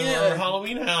Hellhound or Yeah.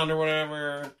 Halloween Hound or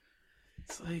whatever.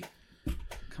 It's like,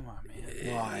 come on,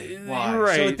 man. Why?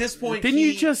 Right. So at this point, didn't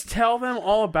you just tell them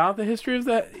all about the history of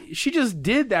that? She just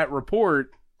did that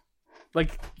report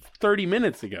like 30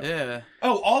 minutes ago. Yeah.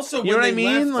 Oh, also, You know when what I they mean?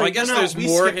 left, Like, Well, I guess there's we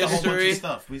more skipped a whole bunch history. of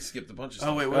stuff. We skipped a bunch of stuff.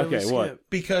 Oh wait, what did we Okay, what? skip?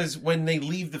 Because when they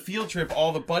leave the field trip,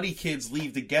 all the buddy kids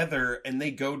leave together and they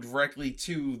go directly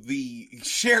to the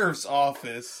sheriff's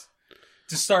office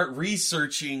to start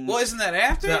researching Well, isn't that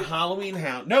after? the Halloween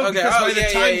Hound. No, Okay, because oh, by the yeah,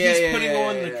 time yeah, he's yeah, putting yeah,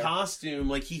 on yeah, the yeah. costume,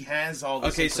 like he has all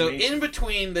this Okay, so information. in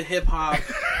between the hip hop,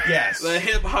 yes, the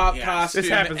hip hop Yes. costume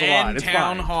This happens a and lot. It's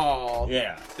town fine. hall,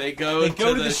 yeah, they go they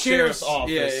go to the sheriff's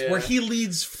office yeah, yeah. where he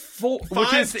leads Which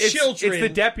five is children. it's the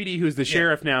deputy who's the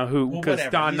sheriff now who Well, because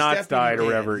whatever. Don He's Knotts deputy died or Dan.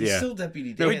 whatever. He's Yeah. still deputy.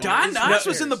 Wait, Dan. Don Knotts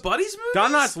was in the Buddies movie?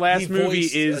 Don Knotts' last He movie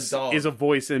voiced is a dog. a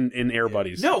voice in Air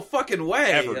Buddies. No fucking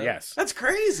way. Ever, yes. That's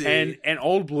crazy. And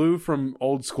Old Blue from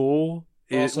Old School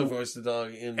Also voiced the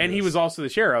dog in and he this. was also the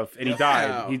sheriff and he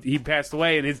Wow. died. He passed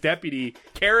away and his deputy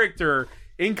character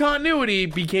in continuity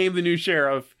became the new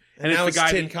sheriff. And now it's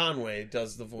it's the guy Tim Conway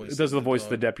does the voice. does the voice of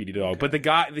the deputy dog. But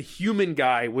the human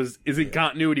guy is in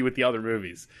continuity with the other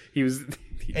movies. He was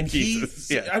And Jesus,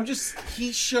 yeah.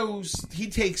 he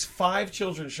takes 5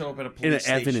 children show up at a police in an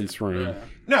station. evidence room.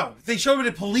 No, they show up at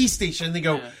a police station and they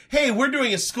go, "Hey, we're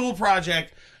doing a school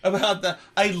project about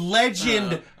a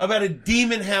legend about a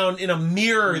demon hound in a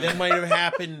mirror that might have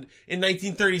happened in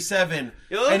 1937."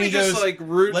 Yeah, let and me he just goes, like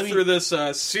root "Let me-" through this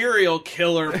serial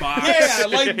killer box. Yeah,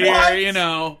 like, here, what? you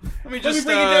know. Let me Let me just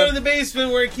bring you down to the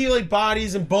basement where I keep like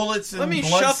bodies and bullets and let me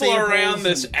blood shuffle samples around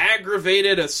this and-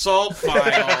 aggravated assault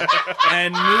file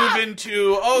and move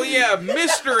into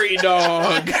mystery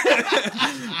dog.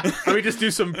 Let me just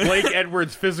do some Blake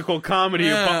Edwards physical comedy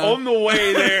Yeah. on the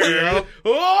way there. Yep.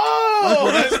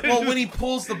 Oh! Well, when he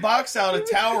pulls the box out, a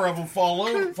tower of them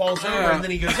falls over, and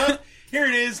then he goes up. Here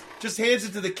it is. Just hands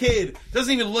it to the kid.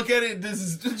 Doesn't even look at it.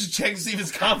 Just check to see if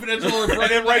it's confidential. Or And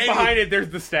then right behind it, there's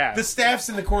the staff. the staff's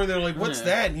in the corner. They're like, "What's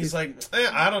that?" And he's like,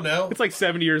 "I don't know." It's like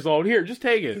 70 years old. Here, just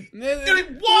take it. They're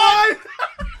like, what?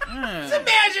 It's a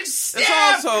magic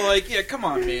staff. It's also like, yeah, come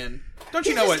on, man. Don't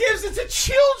you He know just what? gives it to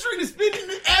children. It's been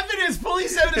in evidence,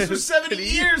 police evidence for 70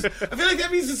 years. I feel like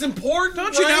that means it's important.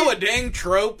 Don't you know a dang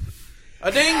trope?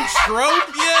 A dang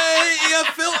trope?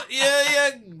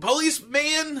 Yeah,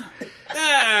 policeman.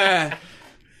 Ah.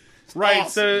 Right,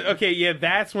 awesome. so, okay, yeah,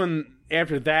 that's when,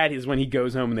 after that is when he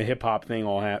goes home and the hip-hop thing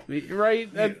all happens, right?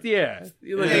 Yeah. Like,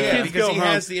 Yeah, the kids because go he home.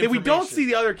 has the We don't information. see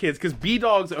the other kids, because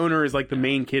B-Dog's owner is like the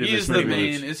main kid of He's this the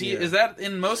movie. main. Is he? Yeah. Is that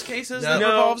in most cases No. that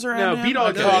revolves around No, him?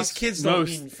 B-Dog No, talks these kids don't most.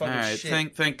 mean All fucking right,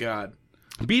 shit. thank God.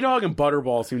 B-Dog and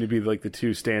Butterball seem to be like the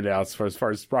two standouts as far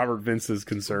as Robert Vince is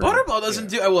concerned. Butterball doesn't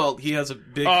do well. He has a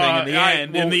big thing in the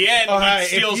end. well, in the end, hi,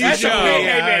 he steals if you the show show. me,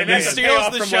 man, that's he a steals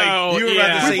payoff the from, show. like, You were about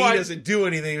to say Yeah. he doesn't do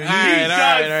anything. All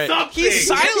right. something. He's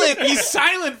silent. He's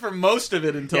silent for most of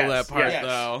it until Yes, that part, yes.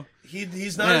 though.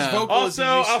 He's not Yeah. as vocal Also, as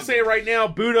he used I'll to say be. it right now,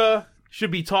 Buddha should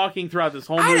be talking throughout this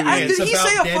whole movie. It's Did he about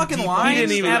say a dead fucking people. line? He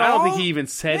didn't even. at I don't all? think he even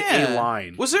said Yeah. a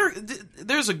line. Was there?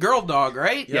 There's a girl dog,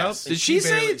 right? Yes. Did she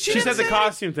say it? She didn't said the say it?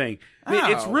 costume thing.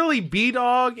 It's Oh. really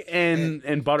B-Dog and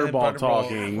Butterball Butterball.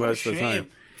 talking What a most of the shame. time.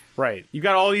 Right. You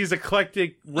got all these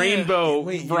eclectic rainbow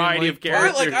Wait, you variety didn't of like-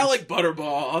 characters. I like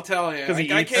Butterball. I'll tell you. 'Cause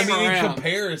he I eats- came in around.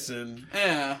 comparison.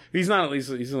 Yeah. He's not at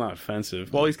least he's not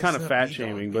offensive. Well, he's kind of not fat B-Dog,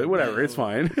 shaming, man. but whatever, it's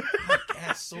fine.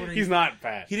 Yes, sort of. He's not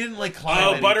fat. He didn't like climb.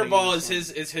 Oh, anything. Butterball is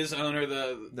his owner.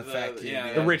 The fat kid, Yeah,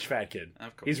 yeah. The rich fat kid.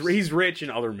 Of course. He's rich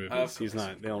in other movies. Of He's course,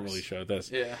 not. They don't really show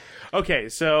this. Yeah. Okay,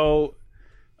 so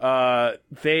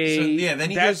they So, yeah, then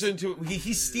he that's- goes into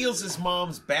he steals his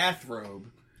mom's bathrobe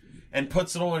and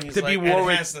puts it on. He's To like, be and it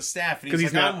Warwick- has the staff, and 'cause he's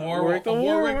he's like, not I'm Warwick the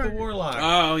Warwick the Warlock.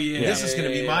 Oh yeah. This is going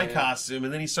to be my yeah. costume,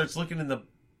 and then he starts looking in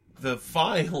the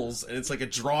files, and it's like a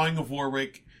drawing of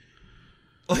Warwick,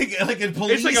 like a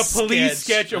police. It's like a police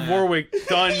sketch of Warwick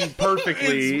done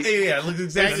perfectly. Yeah, it looks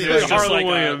exactly It's like just Harlan like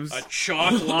Williams. a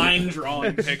chalk line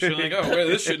drawing picture. Like, oh, wait,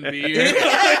 this shouldn't be here.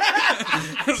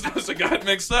 This must have got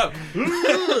mixed up.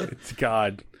 It's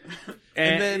God.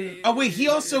 And then, oh wait,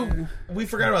 we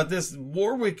forgot about this.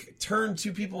 Warwick turned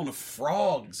two people into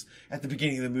frogs at the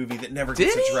beginning of the movie that never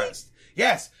gets Did he? addressed.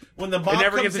 Yes, when the mob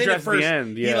never comes gets in at addressed at the first,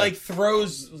 end, he yeah. like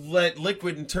throws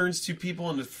liquid and turns two people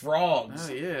into frogs.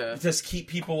 Oh yeah. Just keep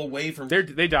people away from.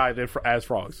 they died as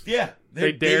frogs. Yeah,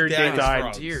 They died as died.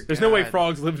 frogs. Dear There's no way God.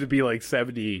 frogs live to be like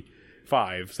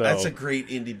 75. So That's a great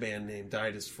indie band name.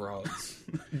 Died as frogs.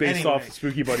 based Anyway. off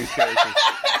Spooky Buddy's characters.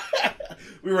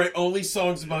 We write only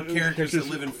songs about characters that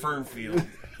live in Fernfield.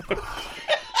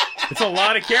 It's a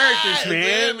lot of characters, man.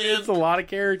 Yeah, man. It's a lot of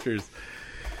characters.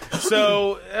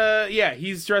 So, yeah,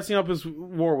 he's dressing up as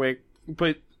Warwick,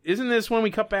 but isn't this when we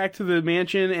cut back to the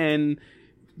mansion and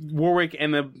Warwick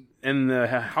and the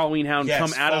Halloween Hound Yes,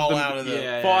 come out fall of the out of the-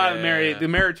 Yeah. fall out of the mirror? The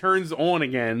mirror turns on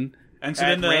again, And so at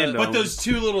then the random. But those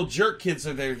two little jerk kids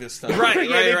are there this time. Right,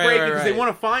 yeah, they break it because they right.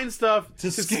 want to find stuff to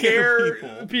scare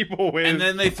scare people with. and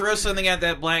then they throw something at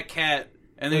that black cat,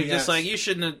 and they're Oh, just yes. like, you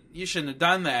shouldn't have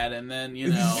done that. And then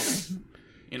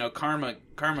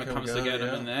karma comes to get him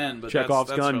yeah. in the end. But Chekhov's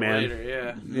that's gun, for man. Later,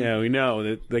 yeah. yeah, we know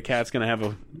that the cat's gonna have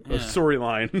a Yeah.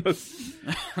 storyline.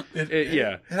 Yeah,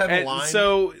 It had a and line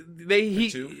so two.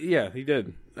 he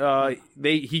did.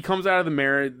 He comes out of the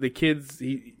mirror. The kids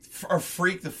Or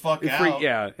freak the fuck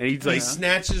out. and he's He like,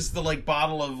 snatches the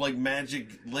bottle of magic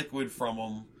liquid from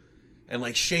him,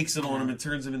 and shakes it on him and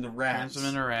turns him into rats. Turns him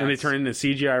into rats. and they turn into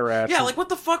CGI rats. Yeah, what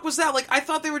the fuck was that? I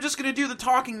thought they were just gonna do the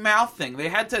talking mouth thing. They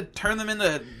had to turn them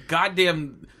into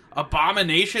goddamn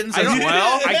abominations as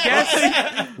well. I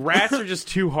guess rats are just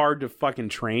too hard to fucking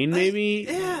train. Maybe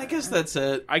Yeah, I guess that's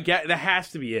it. I get that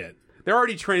has to be it. They're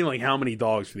already training how many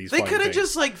dogs for these? They fucking could have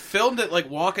things. just filmed it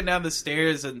walking down the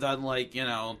stairs and done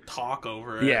talk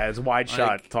over it. Yeah, it's wide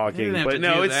shot they talking, didn't have but to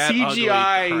no, do it's that ugly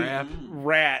CGI crap.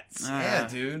 rats. Yeah,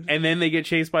 dude. And then they get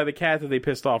chased by the cat that they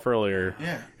pissed off earlier.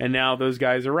 Yeah. And now those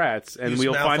guys are rats, and Whose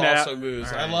we'll mouth find also out.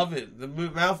 moves. I love it. The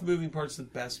mouth moving part's the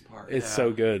best part. It's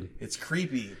so good. It's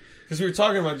creepy because we were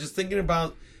talking about just think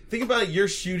about you're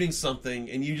shooting something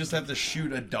and you just have to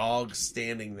shoot a dog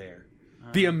standing there.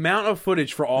 The amount of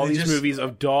footage for all They these just- movies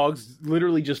of dogs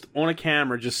literally just on a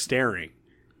camera, just staring.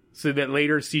 so that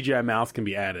later CGI mouth can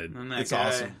be added. And that It's guy,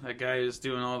 awesome. That guy is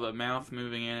doing all the mouth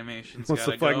moving animations. What's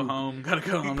Gotta the fucking- go home. Gotta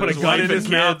go home. Put to a his gun wife in his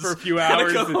and mouth kids. for a few Gotta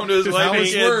hours. go home to his Just wife How and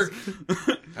was kids.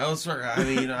 work? I was work. I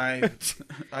mean, I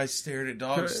stared at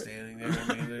dogs standing there.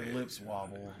 I mean, their lips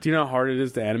wobble. Do you know how hard it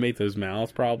is to animate those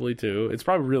mouths? Probably too. It's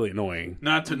probably really annoying.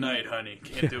 Not tonight, honey.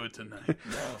 Can't do it tonight.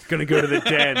 Gonna go to the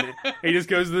den. He just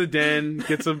goes to the den,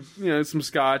 gets some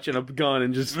scotch and a gun,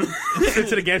 and just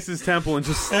sits it against his temple and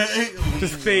just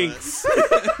thinks.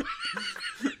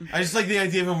 I just like the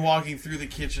idea of him walking through the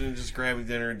kitchen and just grabbing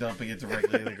dinner and dumping it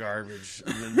directly in the garbage,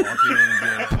 and then walking in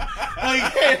and doing it.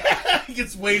 Like, he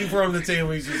gets waiting for him on the table.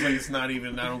 He's just like, it's not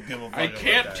even. I don't give a fuck. I about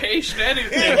can't that. taste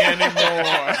anything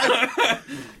anymore.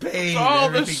 Pain, all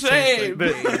the everything tastes same.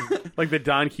 like pain. Like the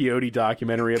Don Quixote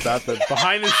documentary about the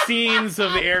behind the scenes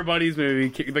of the Air Buddies movie,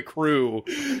 the crew.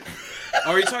 Oh,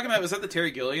 are you talking about? Was that the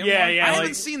Terry Gilliam? Yeah, one? yeah, I like-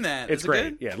 haven't seen that. It's Is it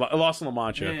great. good? Yeah, Lost in La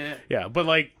Mancha. Yeah. But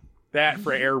like that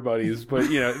for Air Buddies. But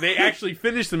they actually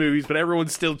finished the movies, but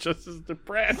everyone's still just as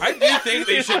depressed. I do think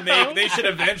they should make. They should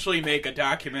eventually make a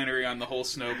documentary on the whole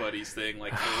Snow Buddies thing,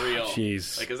 like for real.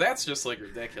 Jeez. Like, 'cause that's just like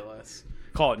ridiculous.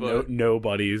 Call it But- no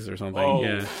Buddies or something. Oh.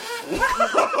 Yeah.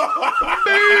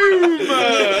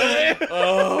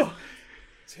 Oh,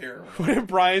 terrible. What did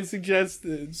Brian suggest?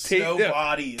 Snow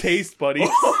bodies. Taste Buddies.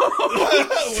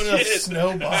 What else?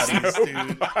 Snow bodies,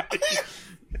 dude.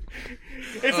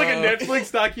 It's like a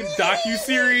Netflix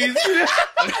docu-series.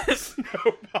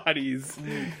 Snow Bodies.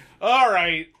 All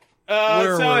right.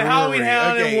 Where So were Halloween we?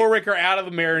 Hound and Okay. Warwick are out of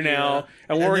the mayor now.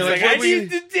 And Warwick's they're like, like, I what we-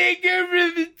 need to take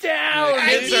over the town.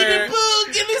 I need a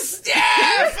book and a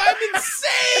staff. I'm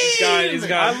insane. He's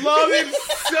got. I love him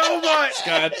so much. He's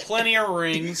got plenty of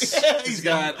rings. He's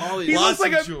got all these. He Lots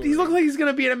looks like of jewelry. he looks like he's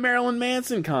gonna be at a Marilyn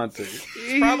Manson concert.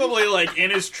 He's probably like in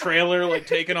his trailer, like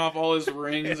taking off all his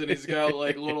rings, and he's got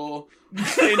like little,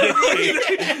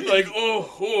 like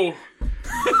oh.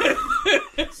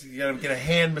 So you gotta get a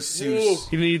hand masseuse.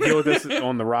 You need to deal with this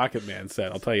on the Rocket Man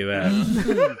set. I'll tell you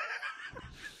that.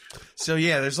 So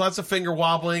yeah, there's lots of finger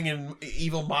wobbling and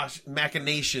evil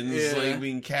machinations Yeah. like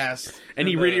being cast. And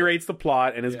he reiterates the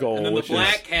plot and his goal, And then the which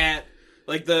black cat,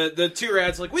 like the two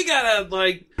rats, like we gotta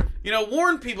like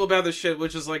warn people about this shit,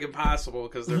 which is like impossible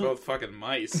because they're both fucking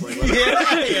mice. Like, what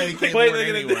Yeah, you can't But warn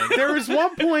anyone. there was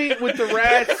one point with the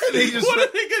rats. They just what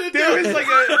are they gonna do? There was like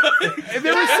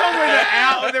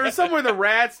there was somewhere the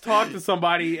rats talked to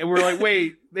somebody, and we're like,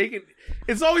 wait, they can.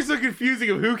 It's always so confusing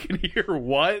of who can hear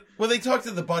what. well, they talk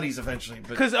to the buddies eventually, but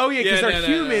Because they're no.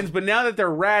 humans, but now that they're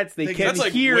rats, they can That's,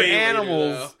 like, hear way later,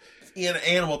 animals.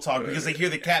 animal talk because they hear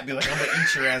the cat be like, "I'm gonna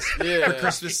eat your ass Yeah. for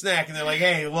Christmas snack," and they're like,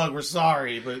 "Hey, look, we're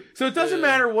sorry, but So it doesn't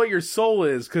matter what your soul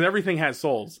is, because everything has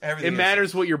souls. Everything It has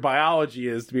matters souls. what your biology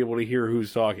is to be able to hear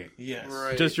who's talking. yes,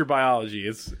 Right. Just your biology.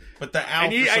 It's But the owl, I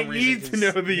need for some to reason,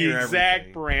 know can the hear exact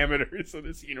everything. parameters of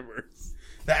this universe.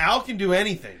 The owl can do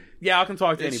anything. Yeah, I can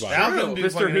talk to It's anybody. Owl can do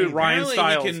Mr. fucking Hoot, anything. Ryan Apparently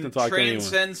Stiles he can talk to anyone.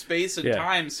 transcend space and Yeah.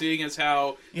 time, seeing as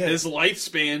how Yeah. his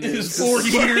lifespan is It's 4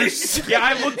 years. Yeah,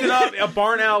 I looked it up. A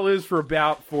barn owl lives for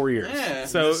about 4 years. Yeah.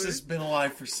 So This has been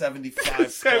alive for 75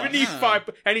 plus. 75,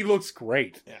 and he looks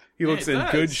great. Yeah. He looks Yeah, in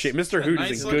he good does. shape. Mr. A Hoot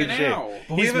nice is in good looking shape. owl.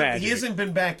 But we He's haven't- magic. He hasn't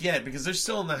been back yet because they're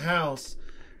still in the house,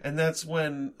 and that's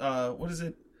when what is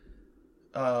it?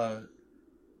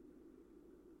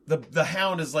 The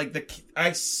hound is like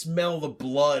I smell the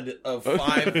blood of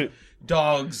 5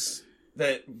 dogs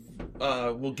that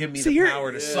will give me See, the here-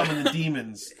 power to summon the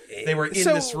demons. They were in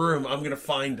So- this room. I'm gonna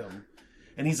find them.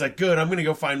 And he's like, "Good, I'm gonna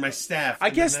go find my staff." I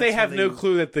And guess then they that's have when no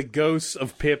clue that the ghost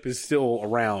of Pip is still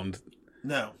around.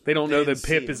 No, They don't know didn't that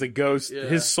see Pip him. is a ghost. Yeah.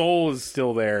 His soul is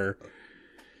still there.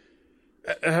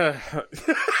 Yeah.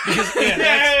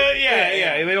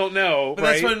 They don't know, But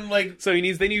right? that's when like So they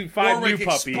need 5 Warwick new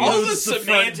puppies. explodes. All the Close the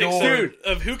front semantics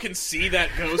door. of who can see that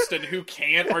ghost and who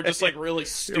can't are just like really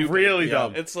stupid. Really Yeah.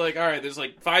 dumb. It's like, all right, there's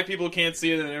like 5 people who can't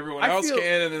see it, and everyone I else feel-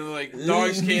 can, and then like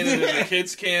dogs can, and then the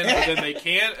kids can, but then they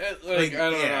can't. Like, I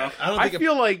don't know. I don't I think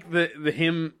feel like the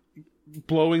him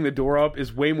blowing the door up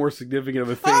is way more significant of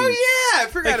a thing. Oh yeah, I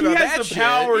forgot Like, about he that has the shit.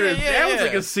 power to. Yeah, that was yeah.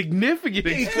 like a significant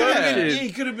he could have explosion. been,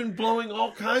 he could have been blowing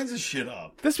all kinds of shit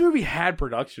up. This movie had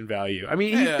production value. I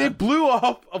mean, Yeah. it blew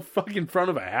up a fucking front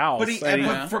of a house. But he, I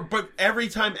mean, but every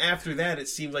time after that, it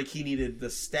seemed like he needed the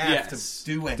staff Yes. to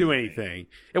do anything. do anything.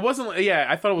 It wasn't. Yeah,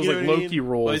 I thought it was You know like what I Loki mean?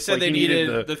 rules. Well, they said like they he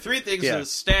needed the 3 things: yeah. the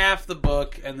staff, the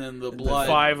book, and then the blood.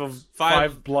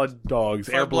 five blood dogs,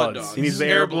 air blood bloods. dogs. He needs the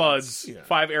Air air bloods. bloods. Yeah.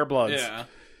 5 air bloods. Yeah.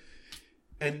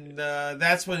 And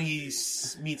that's when he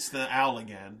meets the owl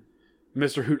again.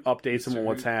 Mr. Hoot updates him on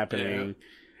what's happening,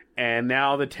 and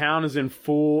now the town is in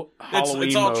full Halloween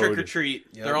It's all mode. trick or treat.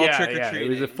 Yeah. They're all yeah, trick or yeah. It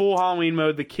was treating. a full Halloween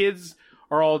mode. The kids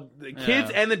are all the kids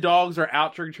and the dogs are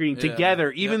out trick or treating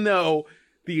together, even though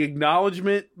the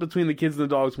acknowledgement between the kids and the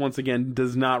dogs once again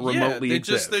does not remotely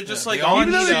exist. They're just like even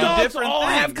though the dogs different all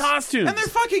things. have costumes, and they're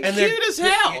fucking And cute as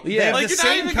hell. Yeah. Like, The you're not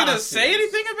same even gonna costumes. say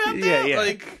anything about that. Yeah.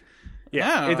 Like,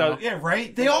 yeah, it does. Yeah,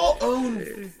 right? They all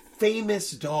own famous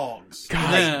dogs.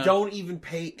 God. They don't even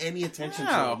pay any attention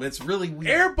to No. them. It's really weird.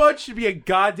 Air Bud should be a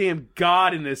goddamn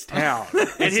god in this town,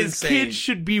 and his insane. kids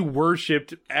should be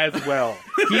worshipped as well.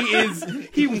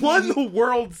 He won the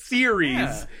World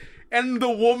Series. And the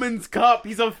woman's cup.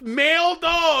 He's a male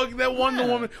dog that won the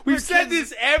woman. We've said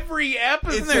this every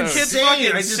episode. It's their kids insane. fucking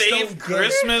I just don't saved get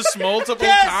Christmas multiple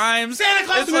Yes! times. Santa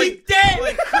Claus It's will be dead!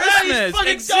 Like Christmas, Christmas,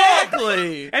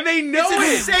 exactly. And they know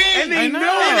It's it. insane. And they I know,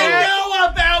 know. And they it. know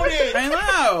about it. I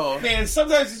know. Man,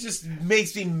 sometimes it just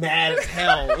makes me mad as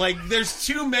hell. Like, there's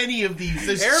too many of these.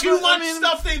 There's Air too Bud- much I mean-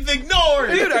 stuff they've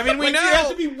ignored. Dude, I mean, we Like, know- you have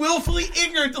to be willfully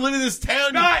ignorant to live in this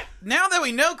town. Not. Now that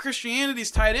we know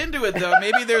Christianity's tied into it, though,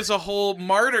 maybe there's a whole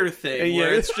martyr thing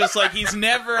where Yeah. it's just like he's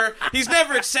never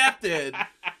accepted,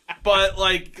 but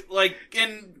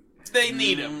and they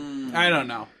need him. I don't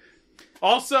know.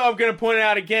 Also, I'm going to point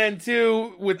out again,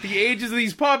 too, with the ages of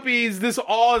these puppies, this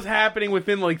all is happening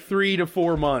within like 3 to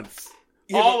 4 months.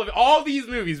 All these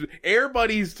movies, Air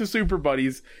Buddies to Super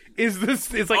Buddies, is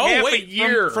this? It's like half a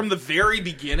year from the very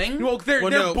beginning. Well, they're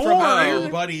no, born. from Air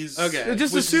Buddies. Okay.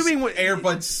 Just which assuming is what Air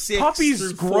Bud 6 puppies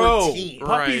through grow. 14.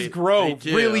 Puppies Right. grow They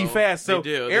do. really fast. So They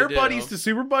do. They Air do. Buddies to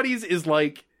Super Buddies is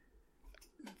like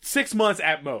 6 months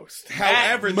at most.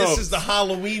 However, At this most. is the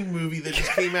Halloween movie that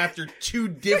just came after 2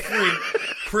 different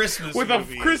Christmas with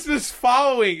movies. a Christmas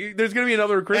following. There's going to be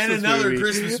another Christmas and another movie.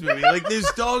 Christmas movie. Like,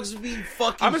 those dogs would be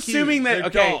fucking I'm assuming cute.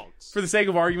 that They're okay, dogs. for the sake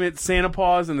of argument, Santa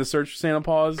Paws and the Search for Santa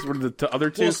Paws were the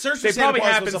other two. Well, Search for they Santa probably Paws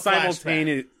happened was a flashback.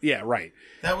 simultaneously. Yeah, right.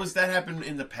 That happened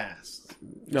in the past.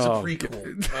 It's Oh, a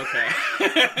prequel.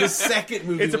 Okay. The second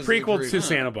movie It's a was prequel the to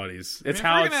Santa Buddies. It's If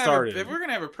how we're it gonna started. if we're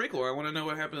gonna have a prequel, I want to know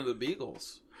what happened to the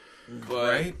Beagles. But,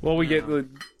 Right? Well, we get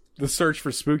the search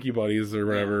for Spooky Buddies or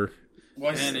whatever.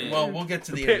 Well, we'll get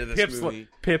to the end of this movie.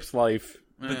 Pip's life.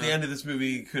 But the end of this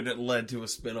movie could have led to a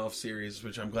spin-off series,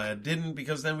 which I'm glad it didn't,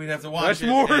 because then we'd have to watch That's it.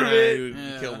 more and of it. I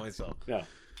would kill myself. No.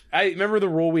 I remember the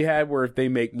rule we had where if they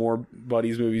make more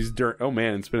Buddies movies during... Oh,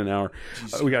 man, it's been an hour.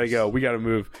 We gotta go. We gotta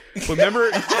move. But remember,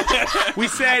 we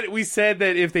said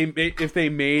that if they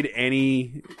made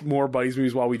any more Buddies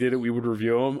movies while we did it, we would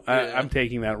review them. I'm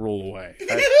taking that rule away.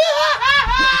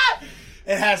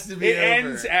 It has to be It over.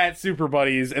 ends at Super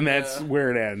Buddies, and that's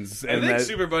where it ends. I And think that,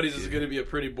 Super Buddies is going to be a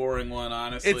pretty boring one,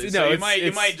 honestly. It's- So no, you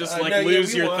it's- might just no, yeah,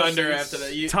 lose we your watched thunder this. after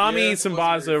that. Tommy Yeah, it wasn't very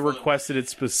Sambazo fun. requested it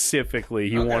specifically.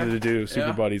 He wanted to do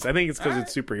Super Buddies. I think it's because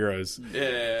it's superheroes.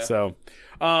 Yeah. So,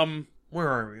 Where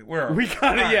are we? Where are we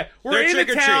got it. Yeah, we're They're in the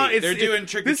trick or town. treat. They're doing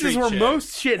trick or This is treat where shit.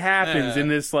 most shit happens Yeah. in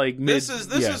this like mid. This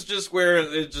is just where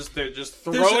they're just There's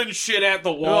throwing shit at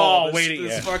the wall. Oh, waiting.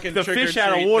 This Yeah. fucking The trick or fish out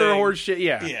of treat water thing. horse shit.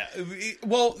 Yeah. Yeah.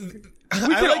 Well, We I could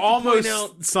like to almost point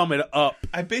out. sum it up.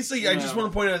 I just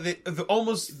want to point out that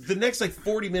almost the next like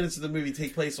 40 minutes of the movie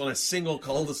take place on a single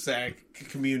cul-de-sac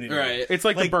community. Right. It's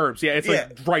like, Like, the Burbs. Yeah, it's yeah.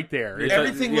 like right there. It's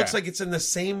Everything like, looks yeah. like it's in the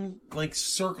same like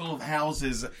circle of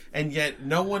houses, and yet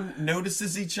no one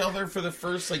notices each other for the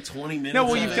first like 20 minutes. No,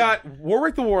 well, of you've it. got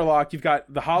Warwick the Warlock, you've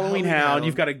got the Halloween Hound,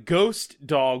 you've got a ghost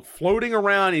dog floating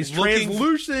around. He's Looking-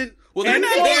 translucent. Well, they're and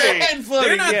not floating. there. And floating,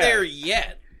 They're not yeah. there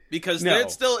yet because No.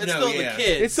 it's still No, yeah. the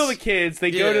kids. It's still the kids. They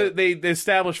Yeah. go to they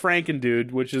establish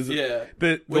Frankendude, which is Yeah.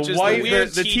 the Which is the wife, weird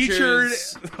the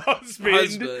teacher's teacher's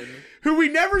husband, who we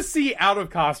never see out of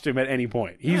costume at any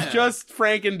point. He's Yeah. just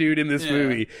Frankendude in this Yeah.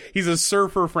 movie. He's a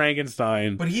surfer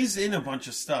Frankenstein. But he's in a bunch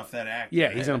of stuff. That actor.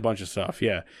 Yeah, he's in a bunch of stuff.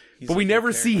 Yeah, but a we good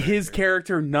never see character his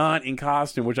character not in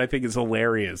costume, which I think is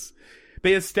hilarious.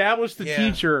 They establish the Yeah.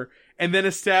 teacher and then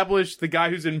establish the guy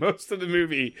who's in most of the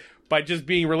movie by just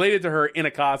being related to her in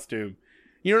a costume.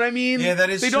 You know what I mean? Yeah, that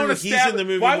is they true. Don't He's in establish- the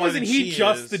movie Why more wasn't than he she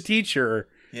just is. the teacher?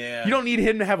 Yeah. You don't need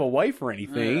him to have a wife or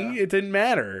anything. Yeah. It didn't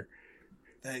matter.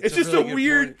 It's just really a good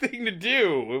weird point. thing to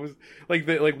do. It was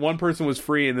like one person was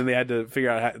free and then they had to figure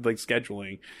out how, like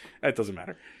scheduling. That doesn't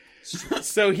matter.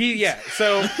 So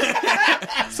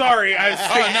sorry.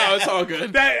 Oh no, it's all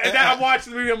good. That I watched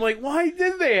the movie. I'm like, why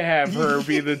did they have her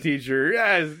be the teacher?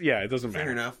 Yeah, it doesn't matter.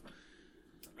 Fair enough.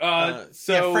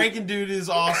 So yeah, Frankendude is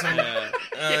awesome.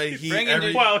 He's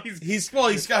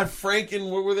got Franken.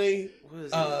 What were they? What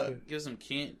is it? Gives them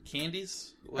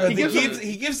candies.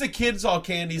 He gives the kids all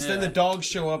candies. Then the dogs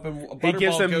show up and he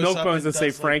gives them Butterball milk goes up bones and that say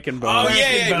does, like, Frankenbone. Oh yeah,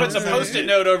 he puts a Frankenbones. post-it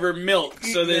note over milk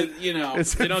so that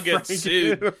It's they don't get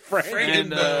sued.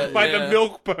 Franken And, by the yeah.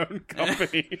 Milk Bone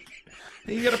Company.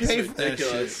 You gotta pay for that shit.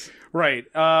 Ridiculous. Right.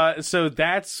 So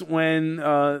that's when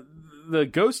the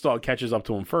ghost dog catches up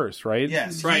to him first, right?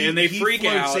 Yes, Right, and they he freak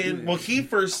floats out. Well,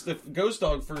 the ghost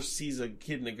dog first sees a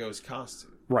kid in a ghost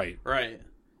costume. Right. Right.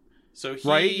 So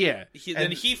Right, yeah.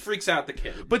 Then he freaks out the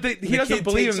kid. But he doesn't kid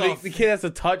believe takes him. off- The kid has to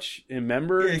touch him,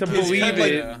 remember? Yeah, to the kid's believe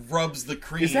kinda, it. like, rubs the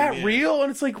cream. Is that yeah. real?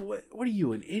 And it's like, what are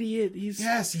you, an idiot?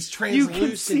 Yes, he's You translucent.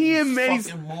 can see him, you man. He's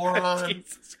fucking moron.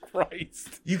 Jesus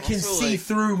Christ. You can Also, see like-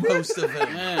 through most of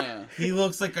him. Yeah. He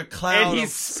looks like a cloud And he's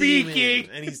of semen, speaking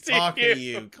and he's to talking to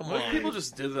you. you. Come What on. if people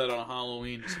just did that on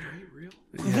Halloween? Just, are you real?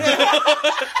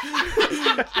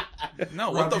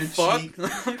 No, what Rub the your fuck? cheek.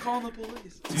 I'm calling the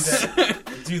police.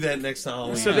 Do that next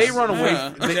Halloween. So they run away.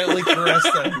 Yeah. Gently caress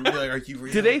them and be like, "Are you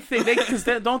real?" Do they think because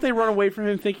don't they run away from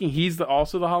him thinking he's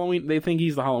also the Halloween? They think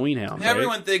he's the Halloween Hound. Right?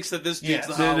 Everyone thinks that this dude's Yes.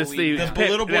 the So this- Halloween. The hound.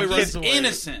 little boy Pip- runs He's away.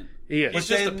 innocent. Yeah. But He's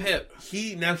just a then pip.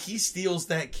 he steals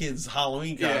that kid's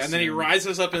Halloween costume. Yeah, and then he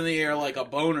rises up in the air like a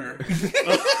boner,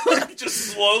 just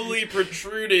slowly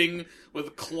protruding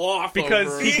with cloth because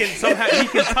over he him. can somehow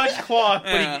touch cloth,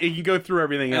 but Yeah. he can go through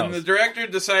everything And else. the director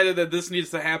decided that this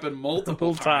needs to happen multiple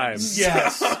Multiple times.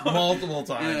 Yes, multiple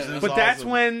times. Yeah. It was But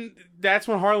awesome. that's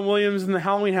when Harlan Williams and the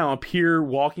Halloween Hound appear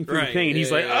walking through the Right, thing, and he's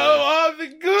yeah, like, yeah. "Oh,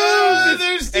 the Oh, goose!"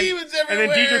 there's demons And everywhere.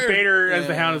 then Diedrich Bader as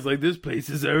the Yeah. Hound is like, "This place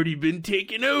has already been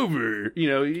taken over." You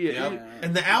know, Yeah.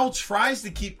 And the owl tries to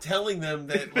keep telling them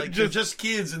that like they're just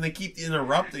kids, and they keep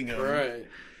interrupting him. Right.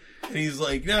 And he's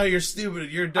like, "No, you're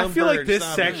stupid. You're a dumb I feel like bird. this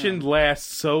Stop section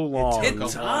lasts so long. It took a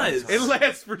does. long time. It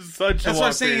lasts for such a That's long why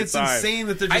I'm saying period it's of time. insane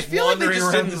that they're I just feel like they wandering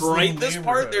just around didn't this write little this part.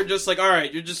 neighborhood. They're just like, all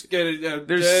right, you're just gonna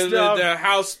There's stuff. the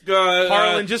house.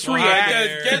 Harlan, just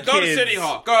react to Go to kids. City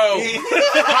Hall. Go.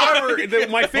 However,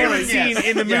 my favorite Yes, scene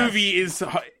in the yes. movie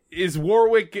is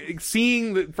Warwick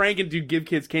seeing the Frankendude give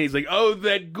kids candy. He's like, "Oh,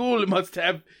 that ghoul must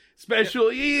have special."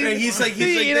 And he's like,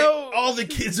 you know. all the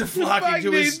kids are flocking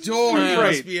to his door. He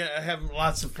Right. must be having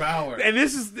lots of power. And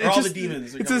this is Or all just, the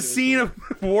demons are It's coming a to his scene door.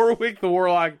 of Warwick the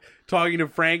Warlock talking to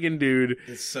Frankendude.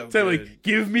 It's so Saying good. like,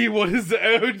 "Give me what is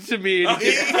owed to me," and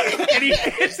he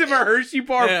hands him a Hershey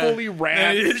bar Yeah. fully wrapped.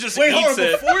 And he just Wait, hold eats on.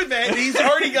 it. Before that, he's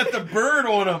already got the bird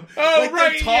on him. Oh, like,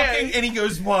 right, they're talking, yeah. and he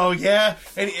goes, "Well, yeah,"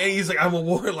 and he's like, "I'm a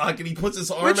warlock," and he puts his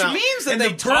arm Which out, means that and they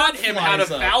the taught bird him how to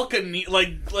flies up. falcon,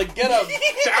 like get a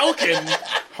falcon.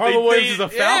 Harlan Williams is a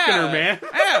falconer, yeah. man.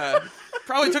 Yeah.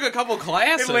 Probably took a couple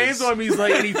classes. It lands on him. He's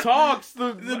like, and he talks.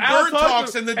 The owl Bird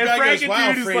talks, and the guy goes, "Wow,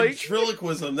 Frankendude is like,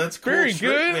 ventriloquism. That's cool. Very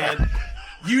trick, good. man.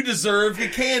 You deserve the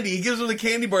candy." He gives him the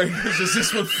candy bar. He goes, "Is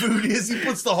this what food is?" He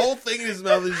puts the whole thing in his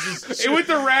mouth. And just with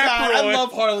the wrapper God, on. I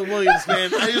love Harlan Williams,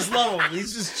 man. I just love him.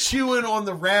 He's just chewing on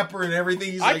the wrapper and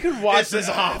everything. He's I like, could watch "This is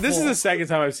awful." This is the second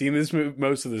time I've seen this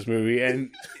most of this movie,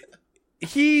 and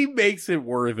he makes it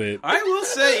worth it. I will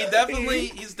say,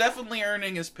 he's definitely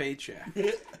earning his paycheck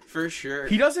for sure.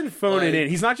 He doesn't phone it Like, in.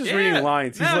 He's not just yeah. reading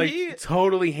lines. He's No, like he-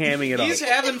 totally hamming it up. He's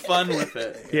having fun with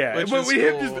it. Yeah, which but is we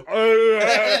cool. him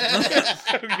just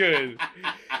so good.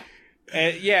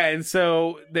 And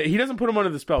so he doesn't put him under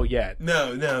the spell yet.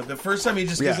 No. The first time he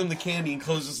just gives Yeah. him the candy and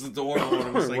closes the door on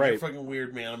him. He's like, Right. "You're fucking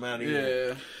weird, man. I'm out of here."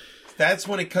 Yeah. That's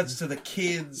when it cuts to the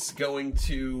kids going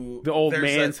to The old there's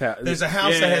man's house. There's a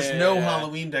house that has no Yeah.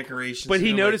 Halloween decorations. But he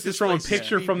and they're like, notices "This from a place is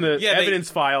picture creepy." from the Yeah, they-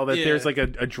 evidence file that yeah. there's like a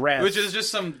dress. Which is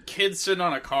just some kid sitting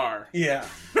on a car. Yeah.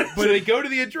 So they go to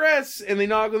the address and they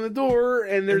knock on the door,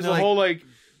 and there's they're a whole like,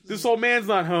 "This old man's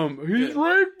not home. He's Yeah.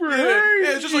 right behind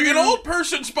Yeah, it's just like an old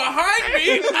person's behind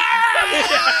me.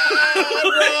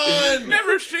 Run!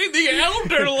 Never seen the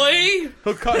elderly.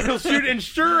 He'll shoot and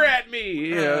sure at me."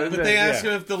 Yeah, But they ask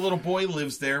yeah. him if the little boy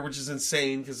lives there, which is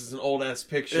insane because it's an old ass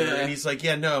picture. Yeah. And he's like,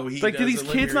 "Yeah, no." He It's like, do these doesn't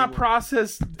live kids here not anymore.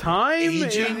 process time?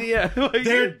 Aging? And, yeah, like,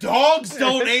 Their dogs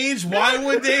don't age. Why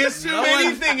would they assume No one-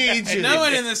 anything ages? And no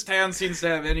one in this town seems to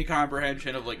have any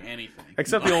comprehension of like anything.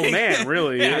 except the old man,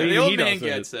 really. Yeah, Even the old he man doesn't.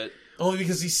 gets it. Only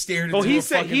because he stared into Well, he a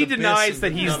said fucking he abyss denies in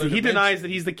that he's another he denies dimension. that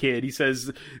he's the kid. He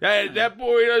says that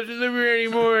boy doesn't live here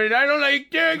anymore, and I don't like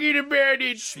Turkey to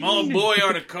Bandit. Small boy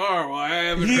on a car. Well, I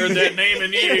haven't heard that name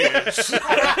in years.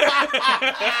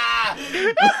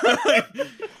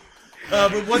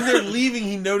 But when they're leaving,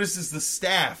 he notices the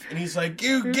staff, and he's like,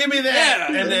 "You give me that!"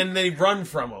 Yeah. And then they run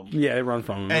from him. Yeah, they run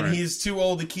from him. And right. he's too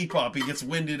old to keep up. He gets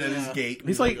winded at his gate.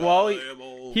 He's like, well,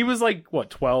 he was like what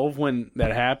 12 when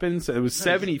that happened, so it was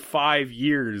 75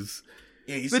 years.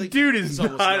 Yeah, he's the like, dude is he's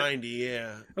almost not- 90.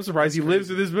 Yeah. I'm surprised he lives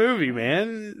in this movie,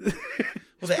 man.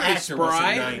 Well, the actor was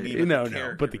spry. 90. But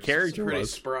no, but the character Pretty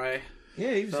was. spry.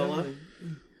 Yeah, he was. Fella. 90.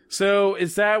 So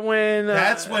is that when?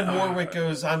 That's when Warwick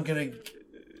goes, "I'm gonna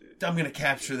gonna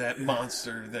capture that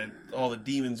monster that all the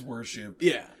demons worship.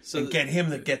 Yeah, so and get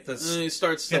him to get the. and then he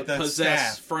starts to get the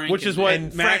possess staff. Frank, Which is what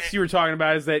and Max, you were talking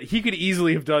about, is that he could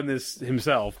easily have done this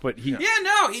himself, but he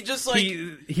he just like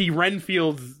he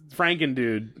Renfields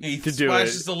Frankendude He to do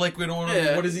splashes it. the liquid on him.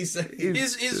 Yeah. What does he say?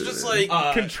 he's just like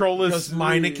Controllus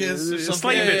Meinecus or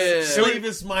something. Slavis.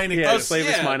 Slavis Meinecus. Yeah, Slavis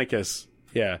yeah. Meinecus.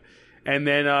 Yeah. And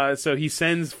then so he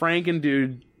sends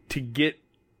Frankendude to get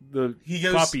the He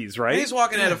goes- puppies, right? he's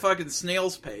walking at a fucking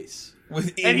snail's pace. and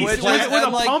he's with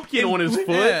a pumpkin on his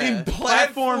foot. in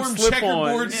platform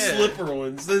checkerboard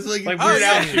slipper-ons. There's like Weird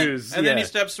Al shoes. And then he yeah.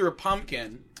 steps through a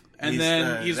pumpkin. And He's,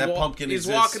 then that pumpkin he's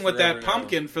exists walking with that forever now.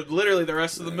 pumpkin for literally the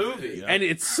rest of the movie. And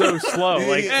it's so slow.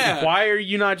 Like, Yeah. why are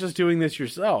you not just doing this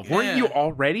yourself? Yeah. Weren't you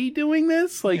already doing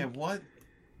this? Like, Yeah, what?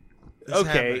 is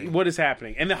okay, happening? what is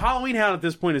happening? And the Halloween Hound at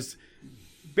this point is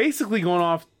basically going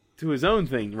off to his own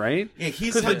thing, right? Yeah, he's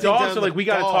Because the hunting dogs down are like, the we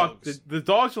gotta talk. dogs. The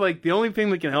dogs are like, the only thing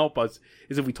that can help us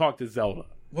is if we talk to Zelda.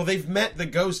 Well, they've met the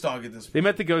ghost dog at this point. They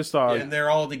met the ghost dog. and they're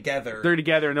all together. They're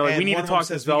together, and they're like, And we need one to of them talk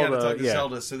to says, "We gotta Zelda. talk to Yeah.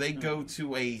 Zelda." So they go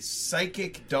to a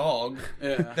psychic dog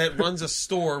Yeah. that runs a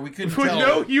store. We couldn't With tell.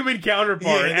 no human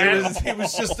counterpart. Yeah, at it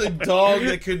was all. just a dog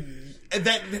that could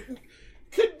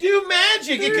do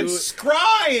magic. It could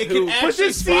scry. It could But actually.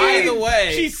 this by scene, the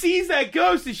way- she sees that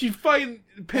ghost and she's fighting.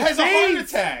 has a heart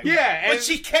attack. Yeah, and but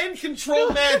she can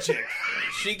control magic.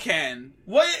 She can.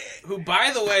 What? Who,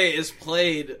 by the way, is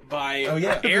played by Oh,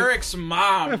 yeah. Eric's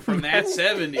mom from That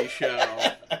 70s Show,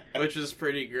 which is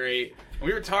pretty great.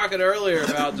 We were talking earlier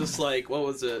about just like, what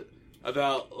was it?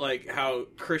 About like how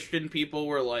Christian people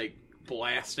were like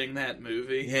blasting that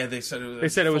movie. Yeah, they said it was. They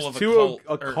said it was full of too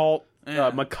or- occult, Yeah.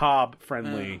 macabre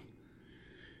friendly.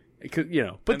 It could,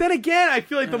 but then again, I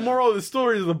feel like the moral of the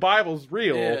story is the Bible's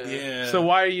real. Yeah. Yeah. So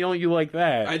why don't you like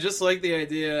that? I just like the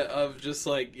idea of just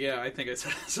like, I think I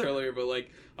said this earlier, but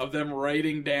like of them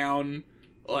writing down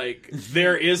like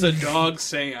there is a dog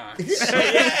seance.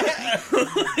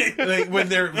 like when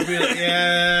they're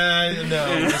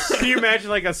no. Can you imagine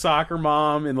like a soccer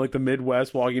mom in like the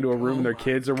Midwest walking into a room and their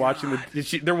kids are watching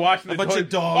they're watching the bunch of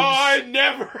dogs. Oh, I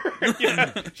never.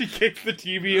 She kicks the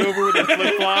TV over with a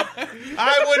flip flop.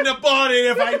 I wouldn't have bought it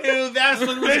if I knew that's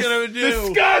what it was going to do.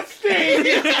 Disgusting.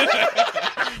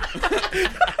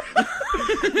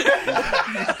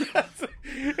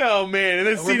 Oh man, and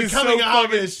this We're scene is so becoming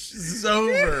fucking. Amish. This is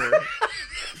over.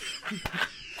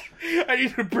 I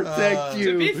need to protect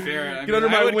you. To be fair, Get under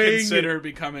my I would wing. consider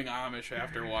becoming Amish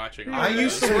after watching. I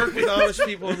used to work with Amish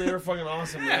people, and they were fucking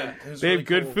awesome. Yeah. Man. It was They really have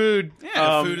good cool. food.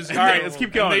 Yeah, the food is all right, incredible. let's keep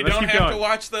And going. they Let's don't keep have going. to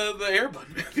watch the Airbud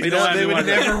movie. They don't have They to would watch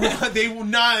never.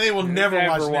 They will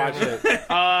never watch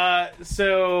it.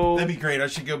 So That'd be great. I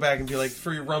should go back and be like,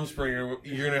 for your Rumspringer,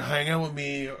 you're gonna hang out with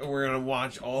me. And we're gonna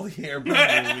watch all the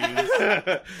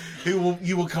Airbud movies.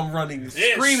 You will come running,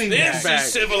 screaming back.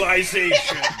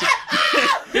 civilization.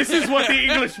 this is what the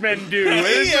Englishmen do.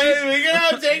 Yeah, we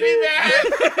go, take me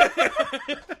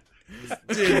back.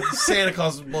 Dude, Santa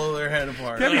Claus would blow their head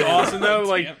apart. That'd be awesome though.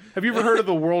 Like, have you ever heard of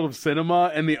the world of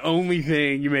cinema? And the only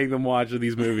thing you make them watch are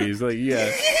these movies. Like,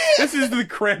 yeah, this is the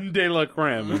creme de la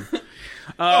creme.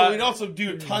 Oh, we'd also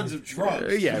do tons of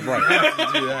drugs. Yeah, We right.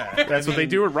 have to do that. That's what they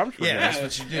do at Rumspringer. Yeah, that's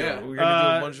what you do. Yeah. We're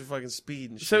gonna do a bunch of fucking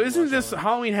speed and shit. So isn't Watch this all that.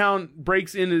 Halloween Hound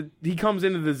breaks into? He comes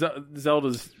into the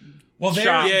Zelda's. Well, they're,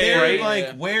 shop, they're right? like,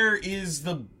 Yeah. where is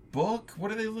the book? What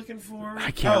are they looking for?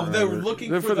 I can't they're remember. looking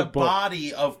They're for for the the book.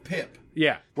 body of Pip.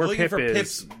 Yeah, where They're looking Pip for is.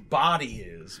 Pip's body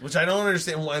is, which I don't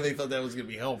understand why they thought that was going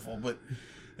to be helpful, but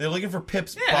they're looking for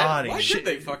Pip's body. Why should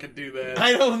they fucking do that?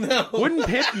 I don't know. Wouldn't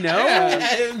Pip know? I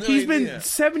have no He's idea. been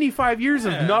 75 years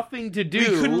of nothing to do. We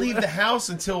couldn't leave the house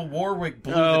until Warwick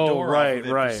blew Oh, the door right, off of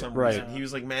it right, for some right. reason. He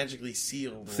was like magically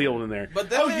sealed. Sealed in there. But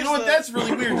then Oh, you there's know what? the- That's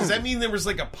really weird. Does that mean there was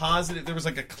like a positive? There was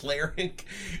like a cleric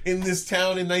in this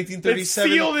town in 1937. It's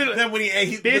sealed in- Then when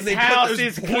This when they house put those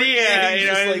is boards clear. in, You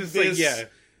know, just it's like, this, yeah.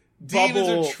 demons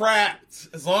Bubble. are trapped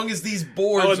as long as these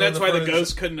boards. Oh, and are that's on why the front.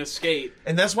 ghost couldn't escape.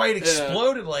 And that's why it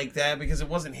exploded like that, because it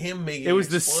wasn't him making. It was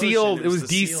an the explosion, sealed. It was the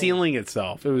seal. de-sealing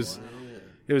itself. It was.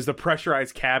 It was the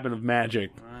pressurized cabin of magic.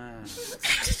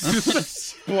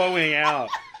 Blowing out.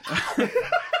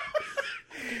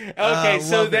 Okay,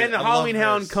 so love then it. the I Halloween love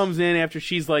Hound this. comes in after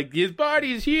she's like, his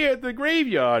body's here at the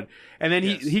graveyard. And then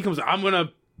he comes, I'm going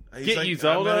to He's get like, you,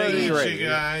 Zelda. I'm gonna eat Right. you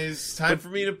guys. Time for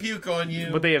me to puke on you.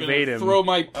 But they evade him. Throw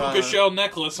my puka shell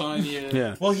necklace on you.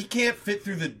 Yeah. Well, he can't fit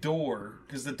through the door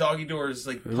because the doggy door is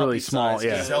like Really puppy small, size,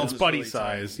 yeah. 'cause Zelda's It's buddy really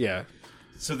size, tiny. yeah.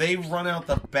 So they run out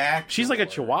the back. She's like a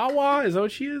door. Chihuahua? Is that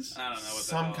what she is? I don't know what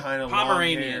Some the hell. kind of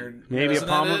Pomeranian. long-haired- Maybe Isn't a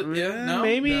that Pomeranian? it? Yeah, no?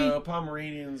 Maybe? No,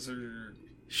 Pomeranians are.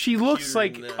 She looks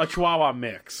like Cuter than a that. Chihuahua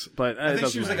mix, but I think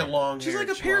she was like a long. She's like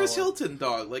a Paris Hilton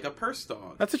dog, like a purse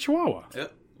dog. That's a Chihuahua.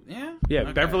 Yeah. Yeah,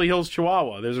 Okay. Beverly Hills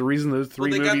Chihuahua. There's a reason those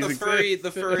three Well, they movies got the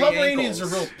exist. furry Pomeranians are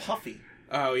ankles. real puffy.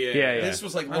 Oh yeah. Yeah. This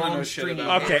was like I don't know long, shit stringy.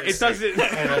 about Okay, hairs it doesn't.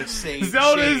 and like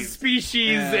Zelda's shaved.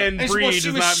 species Yeah. and And breed well, she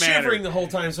does was not matter. shivering the whole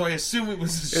time, so I assume it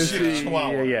was a shit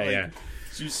chihuahua. Yeah.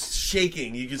 She was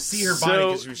shaking. You could see her body So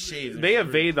because she was shaved. they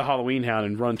evade the Halloween Hound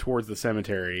and run towards the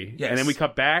cemetery. Yes. And then we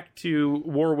cut back to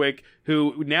Warwick,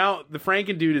 who now the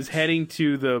Franken dude is heading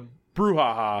to the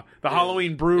brouhaha, the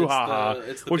Halloween brouhaha,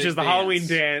 It's the which big is the Halloween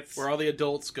dance where all the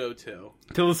adults go to.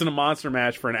 to listen to Monster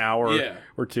Mash for an hour Yeah.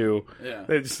 or two. Yeah.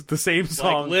 It's the same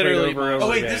song. literally played over and Oh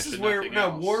over wait, again. this is and where nothing no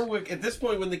else. Warwick. At this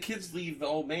point, when the kids leave the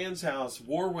old man's house,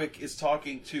 Warwick is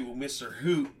talking to Mr.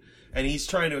 Hoot, and he's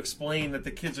trying to explain that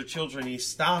the kids are children. He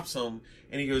stops them,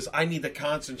 and he goes, "I need to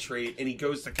concentrate," and he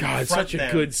goes to confront God, such a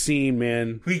them. good scene,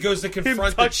 man. He goes to Him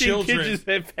confront the touching children.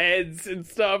 kids' heads and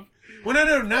stuff. Well,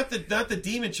 no, not the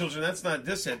demon children. That's not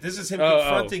this yet. This is him Oh,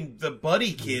 confronting the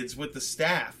buddy kids with the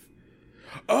staff.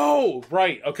 Oh,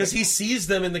 right. Okay. Because he sees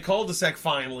them in the cul-de-sac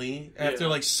finally after Yeah.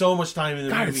 like so much time in the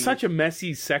God, movie. it's such a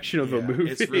messy section of the Yeah, movie.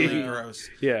 It's really gross.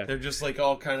 Yeah. They're just like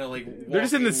all kind of like They're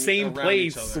just in the walking same around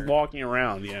place, each other. walking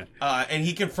around. Yeah, And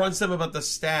he confronts them about the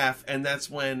staff, and that's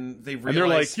when they and they're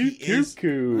realize like, he is.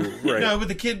 cuckoo. Right. No, but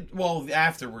the kid. Well,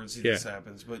 afterwards this Yeah.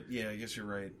 happens. But yeah, I guess you're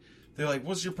right. They're like,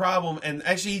 "What's your problem?" And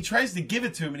actually, he tries to give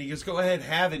it to him, and he goes, "Go ahead,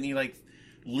 have it." And he like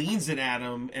leans it at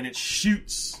him, and it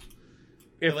shoots.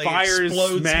 It like, fires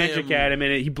explodes magic him. at him,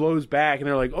 and he blows back, and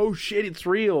they're like, "Oh shit, it's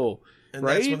real!" And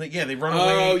right? that's when they run away.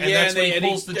 Oh and yeah, that's when he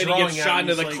pulls the and he drawing gets out. shot and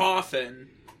into the he's like- coffin.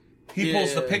 He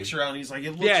pulls the Yeah. picture out, and he's like,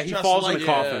 "It looks Yeah, he just falls like in the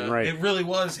coffin. Yeah. Right. It really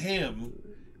was him."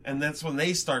 And that's when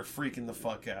they start freaking the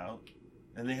fuck out.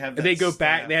 And they have that And they go staff.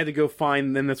 back. They had to go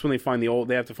find. Then that's when they find the old.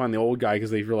 They have to find the old guy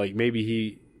because they feel like maybe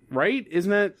he. Right?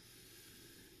 Isn't that?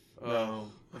 No.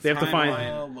 They have to find.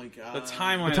 Oh my god. The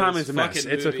timeline. The timeline of is this a mess.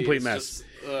 fucking It's a movie complete is mess. just,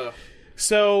 ugh.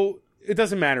 So it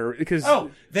doesn't matter because. Oh,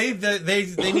 they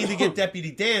need to get Deputy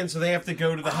Dan, so they have to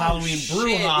go to the Halloween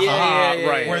brouhaha, yeah,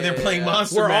 right. where they're playing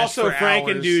Monster Where Mash also for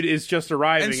Franken hours. dude is just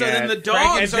arriving. And so then the at.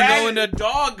 dogs and are that- going to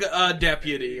dog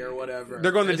deputy or whatever.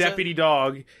 They're going to Is that- deputy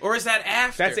dog. or is that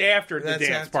after? That's after the That's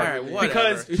dance after. part. All right,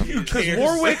 whatever. Because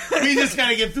Warwick we just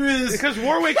gotta get through this. because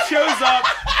Warwick shows up,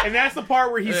 and that's the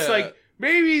part where he's Yeah. like,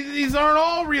 maybe these aren't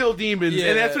all real demons, Yeah.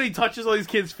 and that's when he touches all these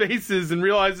kids' faces and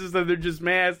realizes that they're just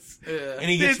masks. And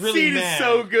he This gets really scene mad. is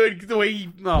so good. The way he,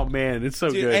 oh man, it's so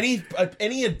Dude, good.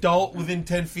 any adult within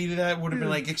 10 feet of that would have been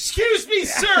like, "Excuse me,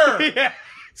 sir, yeah.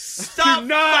 stop Do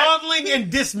not- fondling and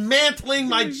dismantling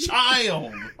my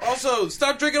child." Also,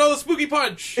 stop drinking all the spooky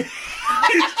punch.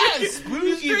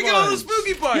 Spooky Drinking all the bunch.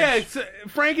 spooky punch. Yeah, it's,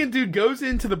 Franken dude goes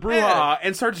into the brouhaha Yeah.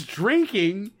 and starts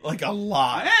drinking. Like a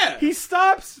lot. Yeah. He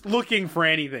stops looking for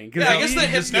anything. 'cause Yeah, I he- guess the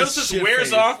just gets hypnosis shit wears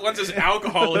faced. off once his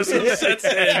alcoholism sets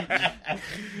in.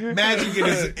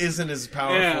 Magic isn't as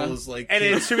powerful Yeah. as like. And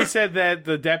it should be said that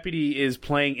the deputy is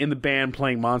playing in the band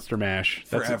playing Monster Mash.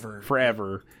 That's Forever.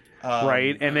 forever.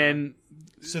 Right? And then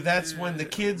So that's when the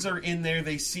kids are in there.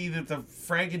 They see that the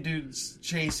Franken dude's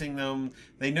chasing them.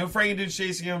 They know Franken dude's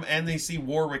chasing them, and they see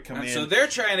Warwick come in. So they're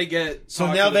trying to get. So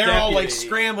talk now to the they're all like deputy.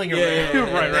 scrambling Yeah, around. yeah, yeah,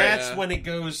 and right, that's yeah. when it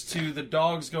goes to the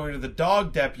dogs going to the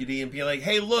dog deputy and be like,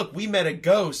 "Hey, look, we met a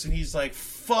ghost," and he's like,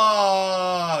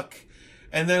 "Fuck."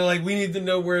 And they're like, "We need to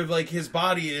know where like his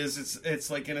body is.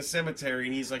 It's like in a cemetery."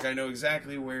 And he's like, "I know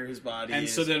exactly where his body And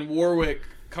is." so then Warwick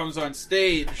comes on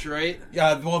stage, right?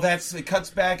 Yeah, well, it cuts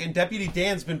back, and Deputy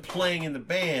Dan's been playing in the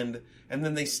band, and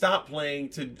then they stop playing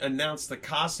to announce the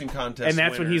costume contest. and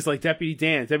that's when winner. he's like, Deputy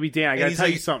Dan, I And gotta he's tell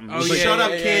like, you something. oh, He's Like, like, "Shut yeah,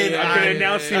 up, yeah, kid! yeah, I'm gonna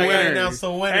announce the I gotta winner. announce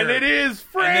the winner." And it is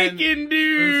And Franken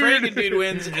dude. Franken dude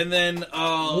wins, and then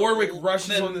Warwick rushes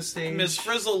then on the stage. Miss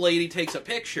Frizzle lady takes a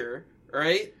picture,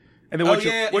 right? And then Oh, which,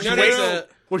 yeah. which, No, no, wakes, no.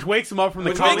 which wakes him up from the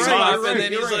Which Kali wakes him Ma up, sleep. and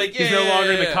then You're he's right. like, He's yeah, no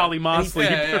longer in the yeah. Kali Ma And he- sleep.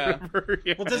 yeah,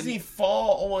 Yeah. Well, doesn't he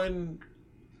fall on?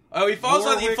 Oh, he falls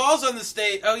Warwick- on the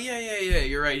stage. Oh, yeah.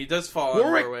 You're right. He does fall on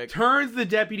Warwick Warwick. turns the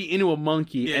deputy into a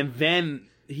monkey, Yeah. and then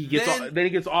he gets Then- then he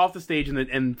gets off the stage, and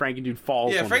Franken dude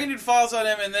falls. Yeah, Franken dude falls on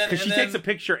him, and then because she takes a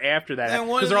picture after that then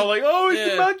one because of they're all the- like, "Oh, it's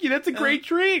yeah. a monkey. That's a great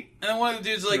treat." and then one of the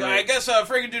dudes is like, Right. I guess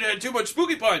Franken dude had too much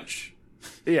spooky punch.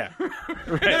 Yeah, No,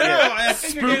 I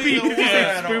think you're getting Spoopy- the order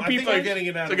out of- I spoopy think you're punch. getting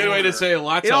it out It's a of good way to order. say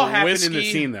lots it all of happened whiskey. in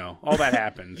the scene though. All that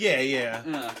happened.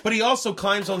 Yeah. But he also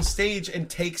climbs on stage and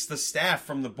takes the staff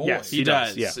from the boys. Yes, He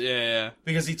does. Yeah. Yeah.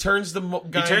 Because he turns the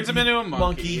guy. turns him into a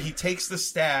monkey. He takes the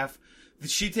staff.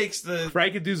 She takes the.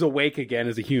 Franken dude's awake again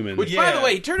as a human. Which, by Yeah. the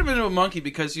way, he turned him into a monkey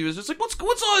because he was just like,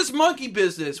 what's all this monkey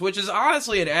business? Which is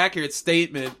honestly an accurate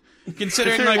statement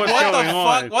Considering like what's what the going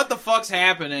on. fuck, what the fuck's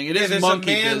happening? It is There's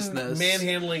monkey a man business.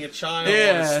 manhandling a child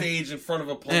Yeah. on a stage in front of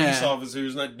a police Yeah. officer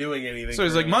who's not doing anything. So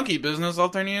he's for like, him. monkey business. I'll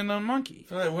turn you into a monkey.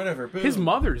 Fine, whatever. Boom. His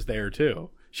mother's there too.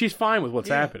 She's fine with what's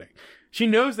Yeah. happening. She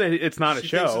knows that it's not a She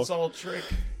thinks show. it's all a trick.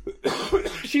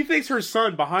 She thinks her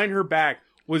son behind her back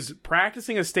was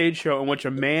practicing a stage show in which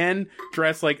a man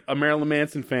dressed like a Marilyn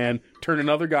Manson fan turned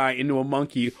another guy into a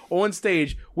monkey on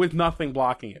stage with nothing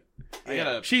blocking it. I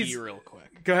gotta She's- pee real quick.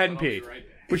 Go ahead and pee.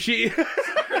 But she,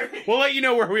 we'll let you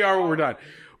know where we are when we're done.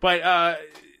 But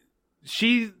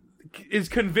she is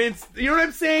convinced. You know what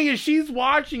I'm saying? Is she's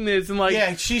watching this and like,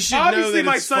 Yeah, she should know obviously that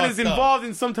my it's son is fucked up. involved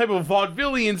in some type of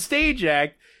vaudevillian stage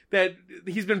act that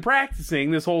he's been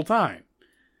practicing this whole time.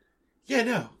 Yeah,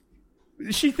 no.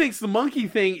 She thinks the monkey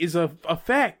thing is a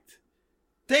effect.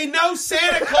 They know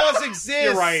Santa Claus exists.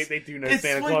 You're right. They do know It's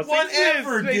Santa like Claus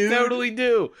whatever, exists. dude. They totally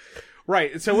do.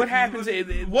 Right. So what happens?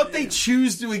 What they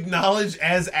choose to acknowledge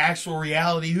as actual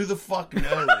reality, who the fuck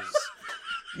knows?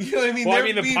 You know what I mean? Well, I They're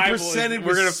mean, the being Bible. presented We're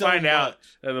with going to so find out much.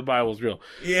 that the Bible's real.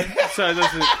 Yeah. So it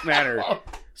doesn't matter.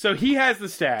 So he has the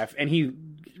staff, and he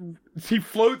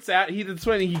floats out. That's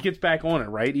when he gets back on it,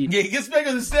 right? Yeah, he gets back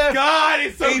on the step. God,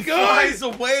 it's so he good. flies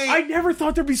away. I never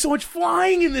thought there'd be so much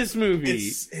flying in this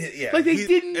movie. Yeah, Like they he-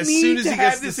 didn't as soon need as to he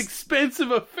have gets this this-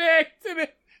 expensive effect. And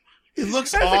It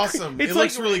looks That's a cr- awesome. it's It like-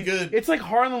 looks really good. It's like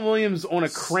Harlan Williams on a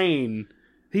crane.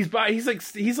 He's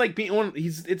like being on.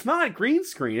 It's not green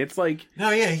screen. It's like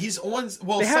No, yeah, he's on.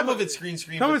 Well, They have some a- of it's green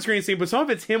screen. some of but it's green screen, but some of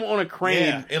it's him on a crane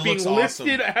Yeah, it being looks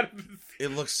lifted awesome. out of. The,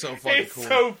 It looks so fucking it's cool.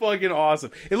 so fucking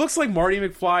awesome. It looks like Marty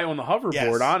McFly on the hoverboard.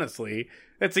 Yes. Honestly,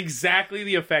 that's exactly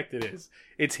the effect it is.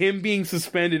 It's him being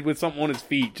suspended with something on his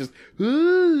feet. Just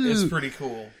It's pretty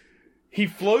cool. he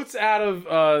floats out of.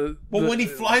 But when he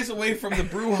flies away from the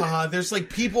brouhaha, there's like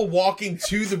people walking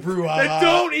to the brouhaha. that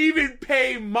don't even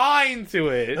pay mind to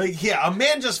it. Like, yeah, a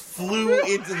man just flew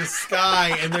into the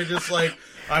sky, and they're just like,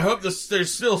 I hope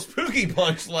there's still Spooky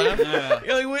Punch left. Yeah.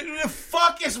 You're like, what the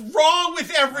fuck is wrong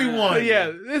with everyone? But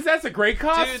yeah, that's a great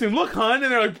costume. Look, hun, and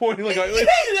they're like pointing like, no,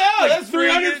 that's 300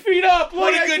 really good. feet up.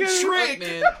 What Look, a good I- trick. Look,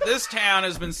 man, this town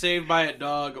has been saved by a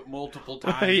dog multiple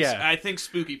times. Yeah. I think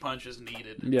Spooky Punch is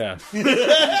needed. Yeah.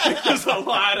 There's a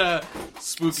lot of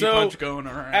Spooky So, Punch going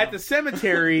around. At the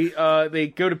cemetery, they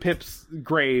go to Pip's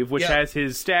grave, which Yeah. has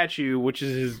his statue, which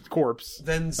is his corpse.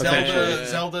 Then Essentially.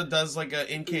 Zelda does like an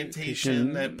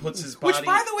incantation that puts his body. Which,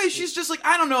 by the way, she's just like,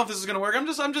 I don't know if this is gonna work. I'm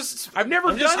just I've never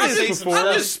I'm just done gonna this say some before.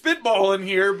 I'm just spitballing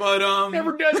here, but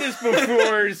Never done this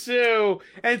before. So,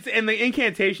 and the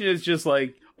incantation is just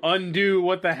like undo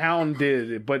what the hound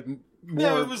did, but more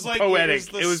No, it was like poetic.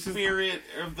 It was the spirit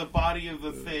of the body of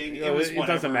the thing. It was it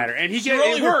whatever. doesn't matter. And She it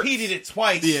only works. repeated it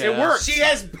twice. Yeah. It works. She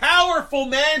has powerful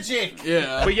magic.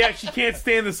 yeah. But yeah, she can't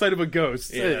stand the sight of a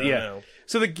ghost. Yeah, I don't know.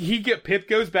 So Pip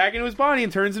goes back into his body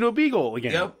and turns into a beagle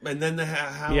again. Yep. And then the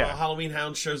Yeah. Halloween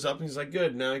hound shows up and he's like,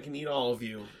 "Good, now I can eat all of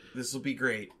you. This will be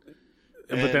great."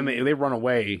 But then they run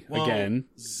away Well, again.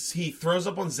 He throws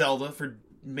up on Zelda for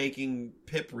making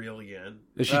Pip real again.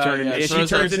 She yeah, turns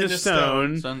turns into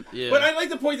stone. Yeah. But I'd like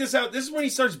to point this out. This is when he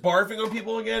starts barfing on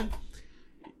people again.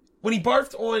 When he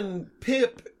barfed on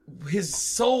Pip, his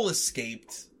soul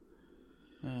escaped.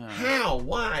 How?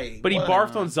 Why? But he Why?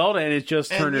 barfed on Zelda and it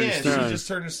just turned And into yeah, stone. she just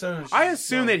turned to stone. I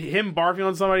assume that him barfing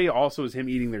on somebody also is him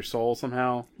eating their soul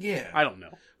somehow. Yeah. I don't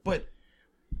know. But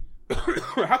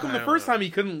How come the don't first know. time he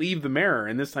couldn't leave the mirror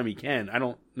and this time he can? I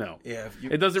don't know. yeah,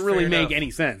 It doesn't really fair make enough.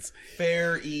 any sense.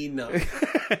 Fair enough.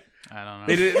 I don't know.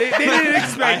 They didn't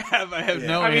expect. I have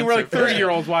no. I mean, we're like answer for that.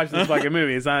 30-year-olds watching this fucking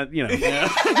movie. It's not,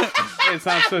 it's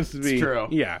not supposed to be. It's true.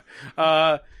 Yeah.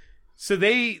 So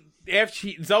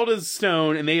Zelda's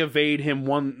stone and they evade him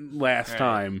one last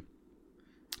time.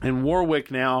 And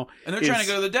Warwick now, And they're trying to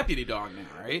go to the deputy dog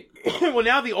now, right? well,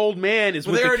 now the old man is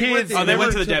Well, with they the already went kids. to- Oh, they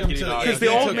went to the took him deputy dog. Because yeah,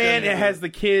 the they old took man him. has the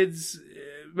kids.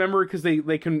 Remember, because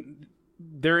they can.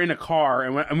 They're in a car,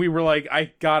 and we were like,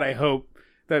 I hope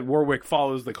that Warwick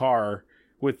follows the car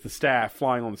with the staff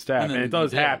flying on the staff, and, then it does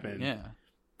he did. happen. Yeah.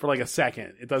 For like a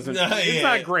second, it doesn't. No, it's yeah.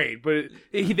 not great, but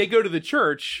they go to the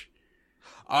church.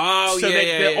 Oh, so yeah, that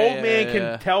yeah, the yeah, old man yeah, can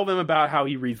yeah. tell them about how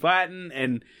he reads Latin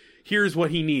and here's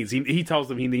what he needs. He tells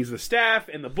them he needs the staff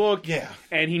and the book, Yeah.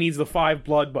 and he needs the 5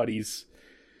 blood buddies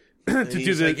to And do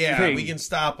he's the like, yeah, thing. we can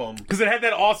stop him. Because it had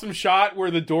that awesome shot where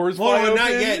the doors fly Well, open.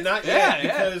 not yet, not yet,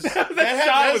 Yeah, because That that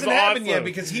shot was hasn't happened yet. awesome.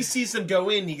 Because he sees them go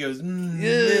in, he goes,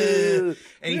 Ugh.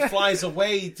 and he flies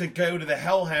away to go to the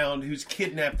Hellhound, who's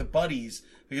kidnapped the buddies.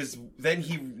 Because then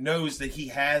he knows that he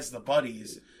has the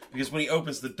buddies. Because when he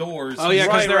opens the doors, Oh, yeah, he's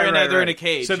because like, they're in a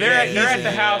cage. So they're Yeah, at the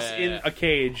yeah, house yeah. in a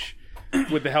cage.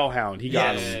 with the Hellhound. He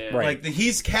got him. Right. Like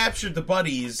he's captured the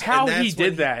buddies. How and that's he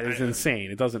did when that is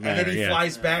insane. It doesn't matter. And then he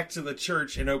flies back to the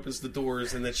church and opens the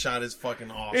doors, and that shot is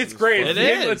fucking awesome. It's great.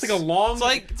 It's like a long,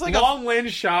 long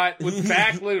lens shot with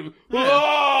backlit.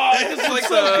 Oh, it's like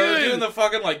doing the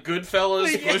fucking like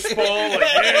Goodfellas push pull. Like,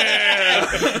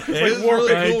 it was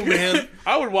really cool, man.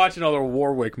 I would watch another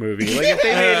Warwick movie. Like if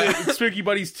they made Spooky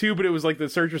Buddies 2, but it was like the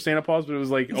Search for Santa Claus, but it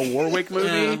was like a Warwick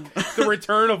movie. The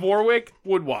Return of Warwick,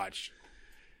 would watch.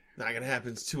 Not gonna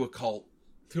happen to a cult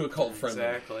friend.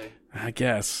 Exactly. I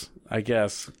guess.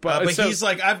 But he's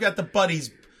like, I've got the buddies,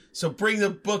 so bring the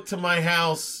book to my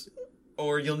house,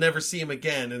 or you'll never see him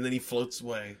again. And then he floats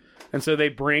away. And so they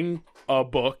bring a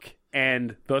book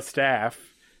and the staff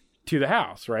to the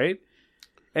house, right?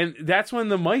 And that's when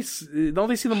the mice... Don't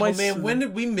they see the mice? Oh, man, when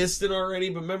did we miss it already?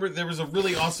 But remember, there was a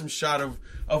really awesome shot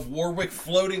of Warwick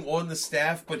floating on the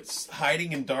staff, but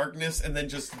hiding in darkness, and then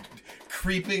just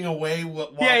creeping away.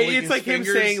 It's like him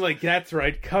saying, like, that's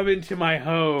right, come into my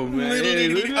home.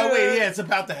 It's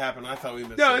about to happen. I thought we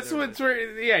missed it. No, it's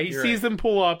where, he sees them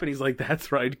pull up, and he's like,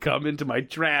 that's right, come into my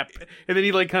trap. And then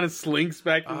he, like, kind of slinks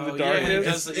back into the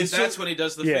darkness. That's when he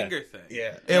does the finger thing.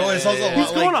 Yeah. It's also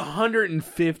he's going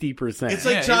 150%. It's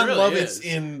like John Lovitz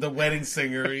in The Wedding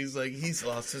Singer. He's like, he's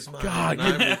lost his mind.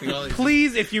 God,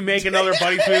 please, if you make another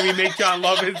Buddies movie, make John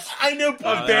Lovitz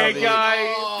a bad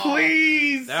guy.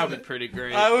 Please. That would be pretty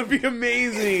great. That would be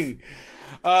amazing.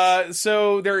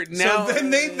 So they're now. So then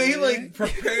they like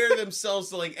prepare themselves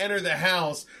to like enter the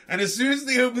house, and as soon as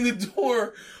they open the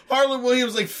door, Harland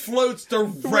Williams like floats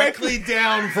directly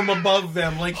down from above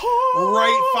them, like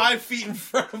right 5 feet in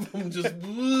front of them. Just.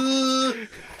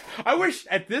 I wish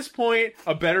at this point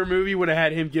a better movie would have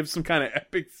had him give some kind of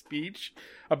epic speech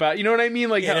about, you know what I mean,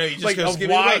 like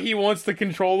why he wants to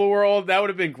control the world. That would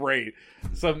have been great.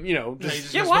 Some,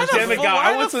 why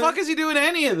the fuck is he doing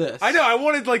any of this? I know. I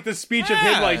wanted like the speech of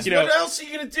him, like, you know, what else are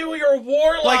you gonna do? You're a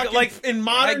warlock, like in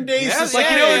modern days,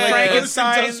 like you know, in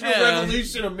Frankenstein, Industrial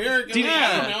Revolution, America. You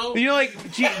know,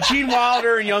 like Gene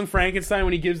Wilder in Young Frankenstein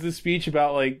when he gives the speech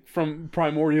about like from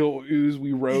primordial ooze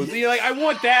we rose. You know, like I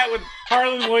want that with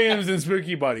Harland Williams in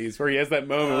Spooky Buddies, where he has that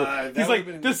moment where he's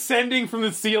like descending from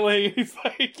the ceiling. He's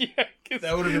like,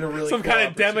 that would have been a really some cool kind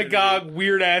of demagogue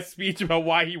weird ass speech about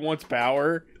why he wants power.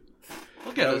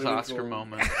 Look at his Oscar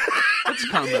moment. It's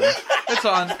coming. It's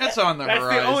on the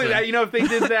horizon. If they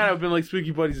did that, I would have been like,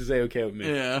 Spooky Buddies is okay with me.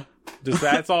 Yeah.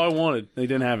 That's all I wanted. They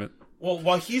didn't have it. Well,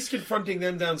 while he's confronting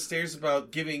them downstairs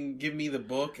about give me the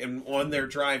book, and on their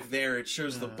drive there, it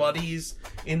shows the buddies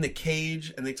in the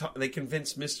cage, and they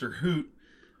convince Mr. Hoot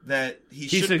that he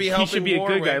should be helping He should be a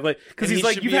good guy, like because he's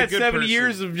like, you've had 70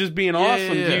 years of just being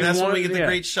awesome. Yeah. And that's when we get the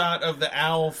great shot of the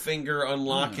owl finger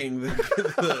unlocking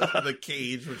the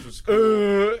cage, which was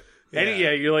cool.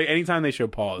 You're like, anytime they show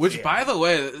paws. Which, by the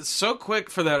way, it's so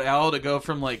quick for that owl to go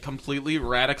from like completely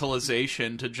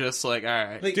radicalization to just like, all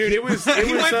right, like, dude, he went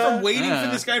from waiting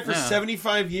for this guy for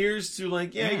 75 years to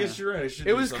like, I guess you're right.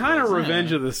 It was kind of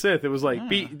Revenge of the Sith. It was like,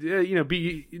 be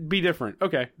different.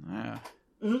 Okay. Yeah.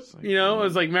 Like, you know, it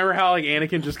was like, remember how like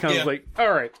Anakin just kind of like,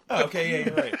 all right. Oh, okay, yeah,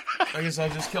 you're right. I guess I'll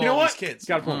just kill all these kids.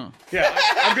 Got a point. Yeah,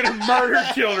 I'm gonna murder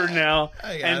children now.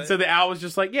 So the owl was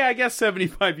just like, I guess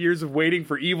 75 years of waiting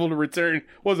for evil to return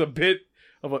was a bit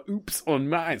of a oops on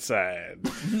my side.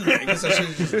 I guess I should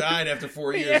have just died after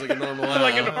 4 years like a normal owl.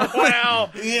 Like a normal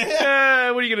owl.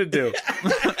 What are you gonna do?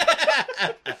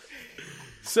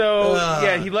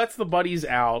 So he lets the buddies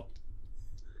out.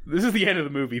 This is the end of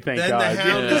the movie, thank God. Then the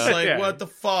hound is like, what the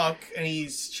fuck? And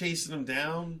he's chasing them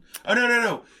down. Oh,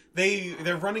 no.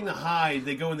 They're running to hide.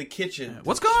 They go in the kitchen.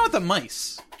 What's going on with the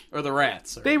mice? Or the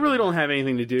rats? They really don't have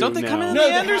anything to do. Don't they come in the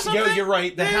end or something? Yeah, you're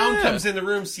right. The hound comes in the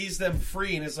room, sees them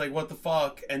free, and is like, what the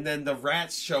fuck? And then the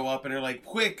rats show up, and they're like,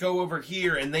 quick, go over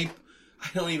here. And I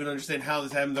don't even understand how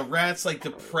this happened. The rats like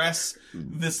depress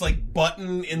this like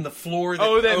button in the floor that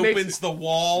opens the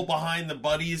wall behind the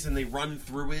buddies, and they run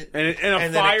through it. And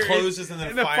then fire it closes, and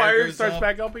then the fire starts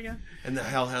back up again. And the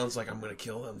hellhound's like, I'm gonna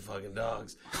kill them fucking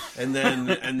dogs. And then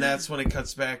and that's when it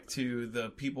cuts back to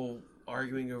the people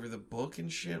arguing over the book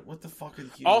and shit. What the fuck are the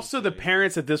humans Also, the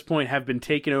parents at this point have been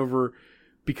taken over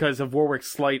because of Warwick's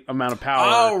slight amount of power.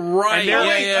 Oh, right.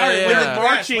 And they're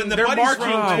marching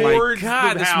towards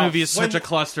the this house. movie is such a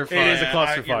clusterfuck. It is a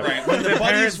clusterfuck. Right. When the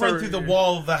buddies run through the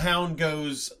wall, the hound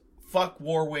goes, fuck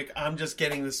Warwick, I'm just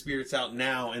getting the spirits out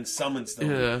now, and summons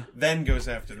them. Then goes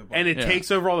after the buddies. And it takes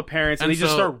over all the parents, and they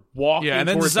just start walking and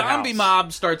then towards the zombie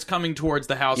mob starts coming towards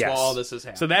the house while all this is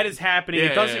happening. So that is happening.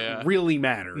 It doesn't really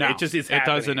matter. No, it just is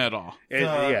happening. It doesn't at all.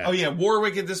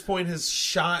 Warwick at this point has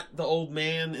shot the old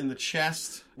man in the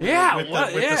chest. Yeah, with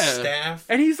what? the staff.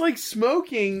 And he's like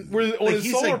smoking where on his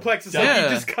he's, solar like, plexus. yeah. Like, he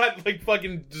just got like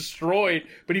fucking destroyed.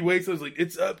 But he wakes up like,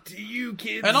 it's up to you,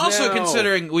 kids. And also now."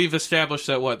 considering we've established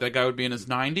that that guy would be in his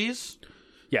 90s.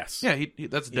 yes, Yeah,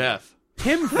 that's death.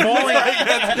 him falling.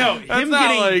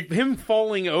 not him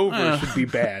falling over should be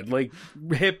bad. Like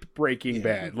hip breaking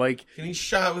bad. Like And he's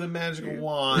shot with a magical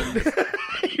wand.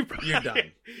 You're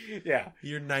done. yeah.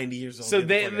 You're 90 years old. So Get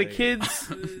the fuck outta here.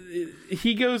 kids,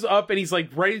 he goes up and he's like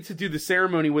ready to do the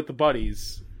ceremony with the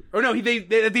buddies. Or no, they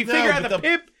figure out but that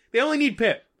Pip. They only need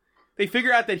Pip. They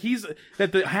figure out that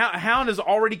the Hound has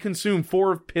already consumed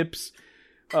 4 of Pip's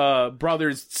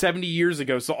brothers 70 years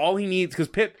ago. So all he needs, because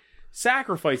Pip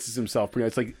sacrifices himself.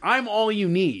 It's like, I'm all you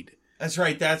need. That's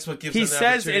right. That's what gives He him the says,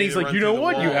 and opportunity he's to like, run you know through the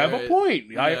what? You wall. have a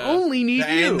point. I Yeah. only need you.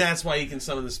 And that's why he can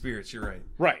summon the spirits. You're right.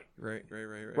 Right.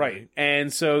 Right.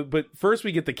 And so, but first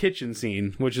we get the kitchen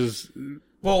scene, which is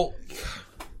Well,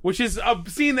 a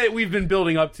scene that we've been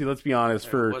building up to, let's be honest,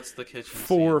 for What's the kitchen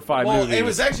 4 or 5 well, movies. it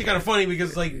was actually kind of funny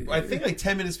because, like, I think like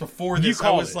 10 minutes before you this, I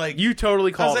called was it. like, You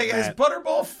totally I was called like, it. has Matt.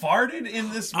 Butterball farted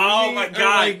in this movie? Oh, my Or,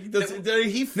 God. like, did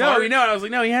he fart? No, and I was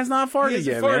like, no, he has not farted He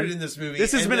hasn't yet, farted man. in this movie.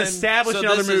 This has And been then- established So in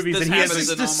other this movies this that he has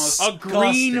happens in dis- almost a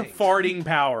green disgusting. farting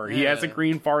power. He has a Yeah.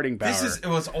 green farting power. This is it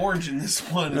was orange in this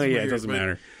one. oh It's yeah, weird, it doesn't but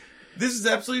matter. This is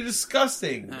absolutely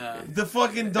disgusting. The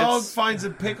fucking dog It's- finds a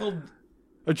pickled.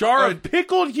 A jar of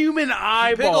pickled human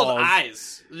eyeballs. Pickled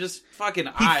eyes. Just fucking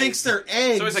He eyes. thinks they're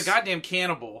eggs. So he's a goddamn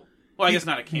cannibal. Well, I guess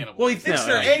not a cannibal. Well, he thinks No,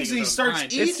 they're no, eggs, and he those starts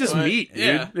kinds. eating. It's just them. meat, dude.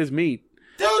 Yeah. It's meat.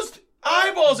 Those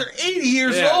eyeballs are 80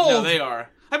 years Yeah, old. no, they are.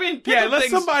 I mean, Yeah, pickled unless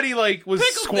things, somebody like was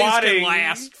pickled squatting. things can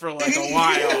last for like a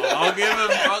while. I'll give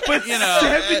him, But you know.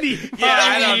 75 Yeah,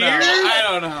 I don't know. years? I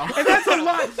don't know. And that's a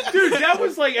lot, dude. That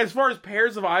was like, as far as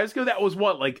pairs of eyes go, that was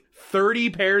what, like 30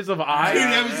 pairs of eyes. Dude,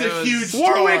 that was It a was- huge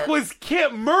Warwick jar. was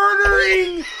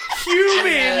murdering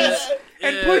humans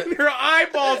and Yeah. putting their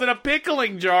eyeballs in a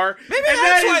pickling jar. Maybe and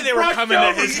that's that why is they were brushed coming to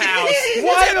over. his house.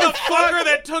 Why the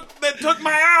Fucker fuck? that took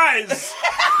my eyes.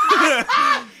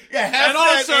 Yeah, half And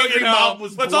that also, angry you know, mob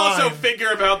was let's blind. also figure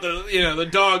about the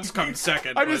dogs come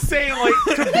second. I'm just saying, like,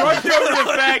 to brush over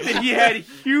the fact that he had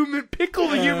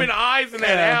pickled human eyes in that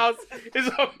Yeah. house is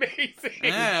amazing.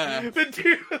 Yeah. The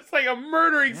dude was like a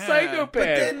murdering psychopath. But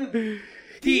then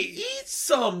he eats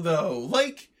some though.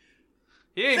 Like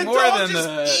he ate the more dog than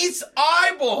just eats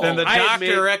eyeballs. the I doctor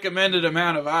admit- recommended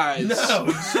amount of eyes. No,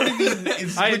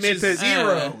 it's, I which admit is that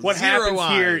zero. what Zero happens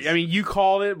eyes. here, I mean, you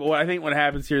called it, but I think what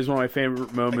happens here is one of my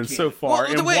favorite moments so far.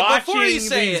 Well, in wait, watching before you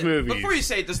say these it, movies. before you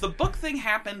say it, does the book thing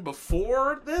happen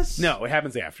before this? No, it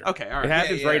happens after. Okay, all right. It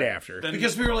happens Yeah, yeah. right after. Then-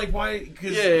 Because we were like, why?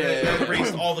 Because Yeah. that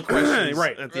raised all the questions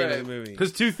Right. at the end of the movie.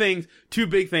 Because two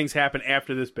big things happen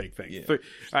after this big thing. Yeah.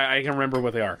 I can remember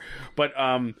what they are. But,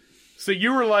 so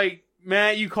you were like,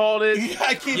 Matt, you called it.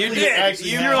 I can't You believe did. it actually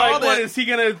You You're happened. like, called what it. is he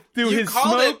gonna do? You His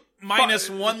called smoke? it minus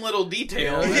one little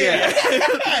detail. Yeah,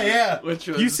 yeah. Which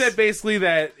was You said basically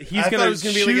that he's I thought gonna it was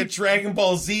gonna shoot. be like a Dragon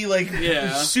Ball Z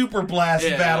Yeah. super blast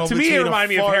Yeah. battle. To me, it between a reminded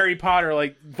me of fart- Harry Potter,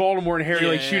 like Voldemort and Harry,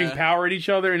 like Yeah. shooting power at each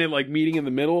other and it like meeting in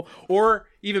the middle, or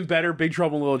even better, Big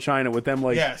Trouble in Little China with them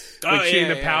like, Yes. like Oh, shooting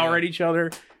yeah, the yeah, power yeah. at each other.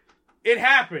 It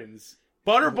happens.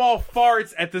 Butterball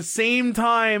farts at the same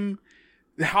time.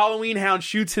 The Halloween Hound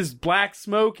shoots his black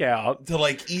smoke out, to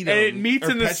like eat and him it meets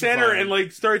or in the petrify center him. and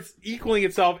like starts equaling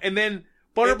itself, and then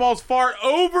Butterball's fart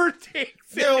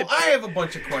overtakes it. No, I have a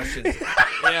bunch of questions.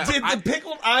 Yeah. Did the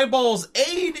pickled eyeballs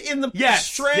aid in the Yes,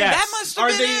 strength? yes. That must have Are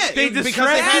been they, it. They because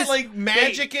distress- they had like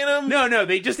magic in them? No,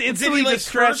 they just Did instantly he like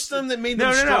distress curse them that made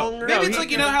No, them no, no. stronger? Maybe No, it's he-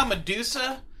 like, you know how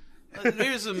Medusa?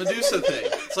 Here's a Medusa thing.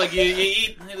 It's like you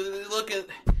eat, you look at...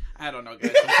 I don't know,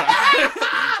 guys. I'm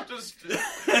sorry. Just...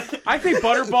 I think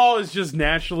Butterball is just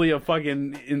naturally a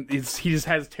fucking. He just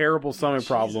has terrible stomach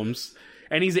problems,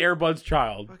 and he's Airbud's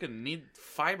child. fucking need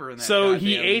fiber in that. So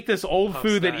he goddamn ate this old puff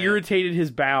food that diet. irritated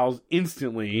his bowels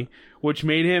instantly, which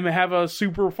made him have a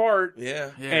super fart,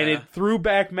 Yeah. Yeah. and it threw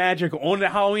back magic on the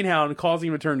Halloween Hound, causing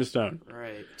him to turn to stone.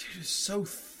 Right. Dude, it's so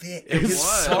thick. It His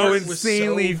was. So fart was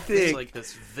insanely so thick. It's like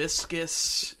this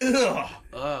viscous... Ugh.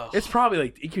 Ugh. It's probably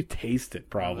like you could taste it,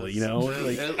 probably, you know,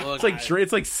 like It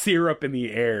it's like syrup in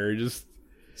the air, just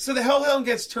So the Hellhound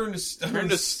gets turned to stone. Turned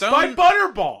to stone. by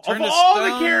Butterball. Turn Of to all the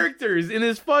stone. characters in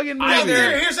this fucking movie, Now,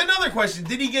 here's another question.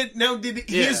 Did he get... Now, did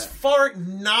his fart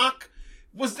knock...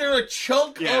 Was there a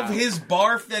chunk Yeah. of his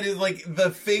barf that is like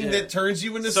the thing Yeah. that turns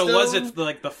you into So stone? was it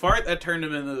like the fart that turned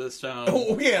him into the stone?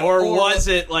 Oh, yeah, Or or was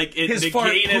it like it his fart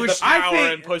negated the pushed- I power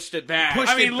think- and pushed it back?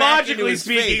 pushed I mean, it back into logically his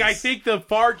speaking, face. I think the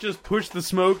fart just pushed the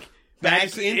smoke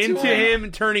back into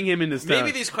him, turning him into stone.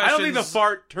 Maybe these I don't think the questions-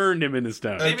 fart turned him into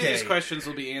stone. Maybe Okay. these questions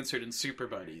will be answered in Super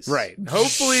Buddies. Right.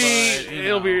 Hopefully, But, you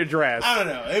it'll know. be addressed. I don't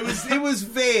know. It was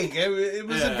vague. It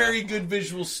was a very good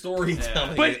visual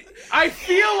storytelling. But I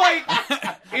feel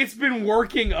like it's been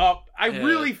working up. I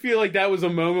really feel like that was a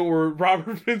moment where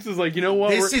Robert Vince is like, you know what?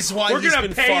 This is why we're he's gonna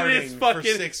been pay farting this for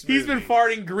fucking. 6 He's been movies.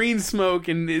 farting green smoke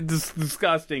and it's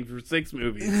disgusting for 6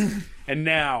 movies, and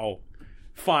now,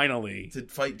 finally, to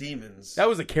fight demons. that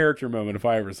was a character moment if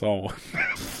I ever saw one.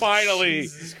 Finally,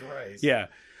 Jesus Christ. yeah.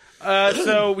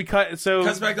 So we cut. So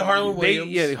Cuts back to Harlan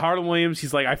Williams. Harlan Williams.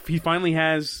 He's like, he finally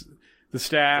has the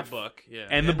staff The book, yeah.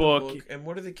 and the book, And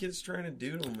what are the kids trying to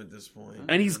do to him at this point?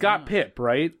 and he's got Pip,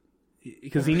 right?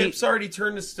 Because he needs. Pip's already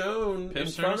turned to stone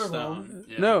Pip's in front turned of to him. stone.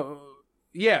 Yeah. No,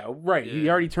 yeah, right. He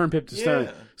Yeah. already turned Pip to stone,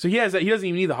 Yeah. so he has. He doesn't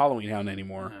even need the Halloween Hound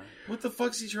anymore. What the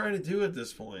fuck's he trying to do at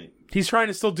this point? He's trying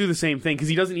to still do the same thing because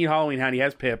he doesn't need Halloween Hound. He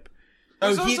has Pip. Oh,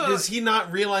 There's also- does he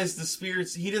not realize the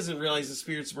spirits? He doesn't realize the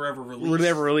spirits were ever released. Were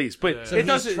never released, but So it he's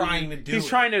doesn't. trying to do He's it.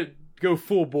 trying to go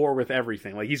full bore with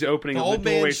everything. Like he's opening The up old the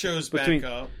man doorways shows between.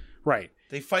 back up. Right.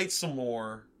 They fight some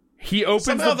more. He opens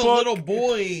Somehow the the book. little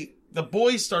boy, the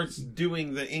boy starts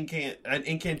doing an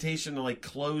incantation to like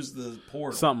close the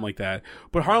portal. Something like that.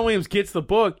 But Harlan Williams gets the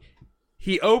book.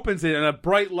 He opens it and a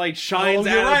bright light shines Oh,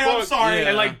 out you're of right, the I'm book sorry.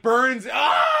 and like burns.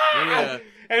 Ah! Yeah.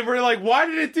 And we're like, why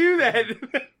did it do that?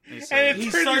 And He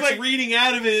it turns starts like, reading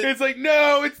out of it. it's like,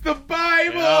 no, it's the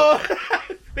Bible.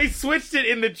 They switched it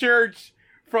in the church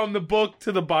from the book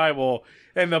to the Bible,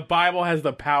 and the Bible has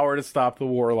the power to stop the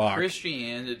warlock,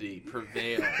 Christianity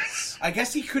prevails. I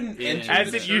guess he couldn't Yeah. enter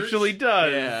as the it church. usually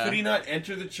does. Yeah. Could he not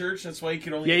enter the church? That's why he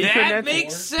could only. Yeah, he couldn't That enter.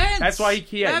 makes sense. That's why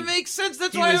That makes sense.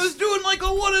 That's he why was- I was doing like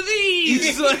a one of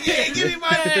these. Yeah, give me my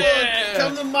book.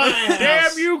 Come to my house.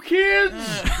 Damn you, kids!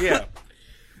 Yeah,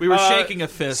 We were Uh, shaking a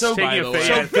fist. so by taking the a way. fist.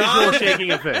 So Yeah, visual God-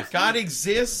 shaking a fist God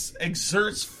exists,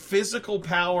 exerts physical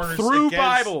powers through against-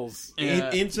 Bibles.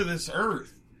 Yeah. into this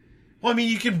earth. Well, I mean,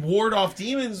 you can ward off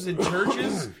demons in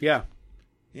churches. Yeah.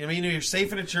 I mean, you're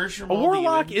safe in a church from A all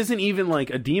warlock demons. isn't even like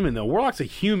a demon, though. Warlock's a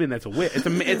human that's a witch.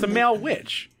 It's a male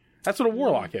witch. That's what a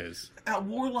warlock is.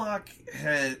 Warlock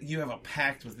you have a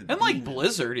pact with the And like demon.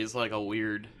 Blizzard is like a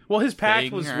weird. Well, his pact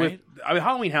Thing, was right? with. I mean,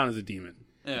 Halloween Hound is a demon,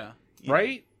 Yeah.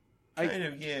 right? Kind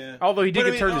of, yeah. Although he did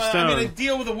But get turned to I mean, stone. a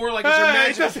deal with a warlock is your it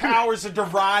magical doesn't- powers are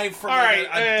derived from All like,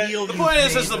 right, a deal. The you point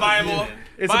is, made it's the with a Bible. demon.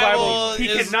 It's the Bible. He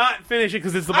is- cannot finish it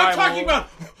because it's the I'm Bible. talking about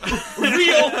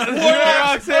real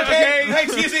warlocks. okay. Okay,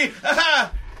 excuse me.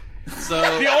 So.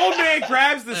 The old man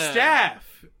grabs the staff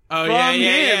Oh from yeah,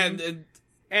 yeah, yeah. him.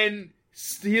 and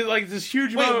he like this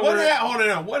huge Wait, moment. what? where- Hold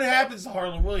on. What happens to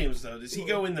Harlan Williams though? Does he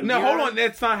go in the No, mirror? hold on.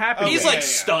 That's not happening. He's Okay, like yeah.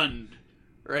 stunned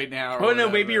right now. or Oh no,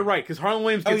 whatever. maybe you're right because Harlan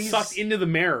Williams gets he's- sucked into the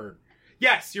mirror.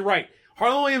 Yes, you're right.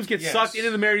 Harlan Williams gets Yes. sucked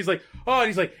into the mirror. He's like, oh, and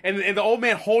he's like, and the old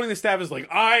man holding the staff is like,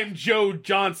 I'm Joe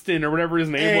Johnston or whatever his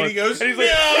name And was. he goes, and he's like,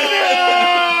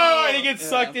 "No!" and he gets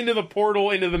sucked into the portal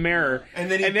into the mirror.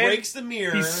 And then he breaks the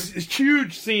mirror. He's a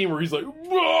huge scene where he's like,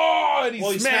 whoa, and he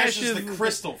Well, he smashes the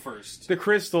crystal first. the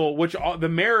crystal, which the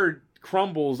mirror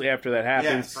crumbles after that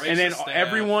happens, Yes. and then Breaks the staff.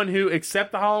 everyone who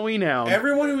except the Halloween Hound.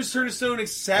 Everyone who was turned to stone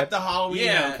except the Halloween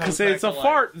Yeah, Hound comes because it's back a to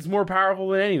fart. life. It's more powerful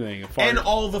than anything. A fart. And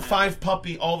all the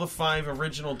five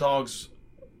original dogs.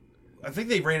 I think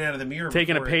they ran out of the mirror.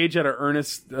 taking a before page out of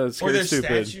Ernest Or Scared their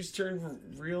Stupid. statues turned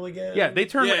real again. Yeah, they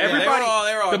turn Yeah, yeah, everybody.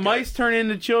 they were all the good. mice turn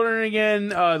into children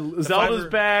again. Zelda's fiber-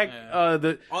 back. Yeah.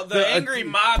 The angry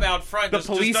mob out front the just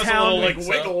police does hound a little, like wakes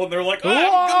wiggle, and they're like, Oh,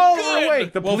 "Ah, I'm good."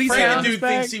 wait, the Well, police Frank hound is dude back.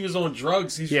 thinks he was on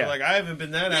drugs. He's Yeah. like, I haven't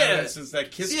been that out Yeah. of it since that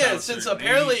Kiss Yeah, concert. since And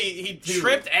apparently he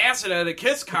tripped acid at a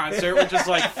Kiss concert, which is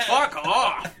like, fuck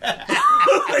off.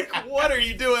 Like, what are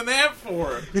you doing that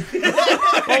for?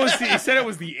 He said it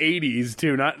was the 80s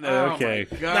too. Not Oh okay.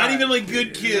 my God. Not even like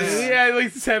good Kiss. Yeah, like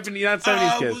 70s, not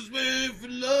 70s I kids. was made for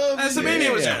love. So maybe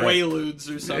it was Yeah.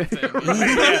 Quaaludes or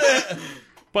something.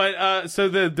 But so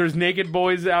there's naked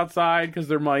boys outside because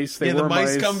they're mice. They Yeah, the were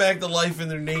mice come back to life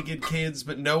and they're naked kids,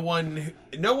 but no one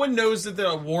knows that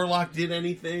the warlock did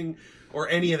anything or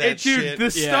any of that Dude, shit.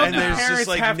 the stuff and that there's parents just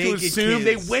like have to naked assume,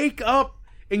 kids. they wake up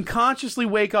and consciously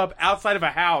wake up outside of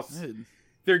a house.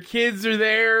 Their kids are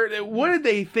there. What did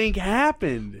they think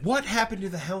happened? What happened to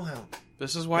the Hellhound?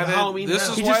 This is why The Halloween this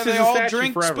Hound. is He why just they is a all statue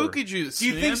drink forever. spooky juice. Do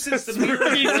you think man. since the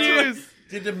Spooky juice.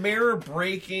 did the mirror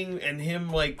breaking and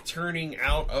him like turning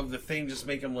out of the thing just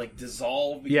make him like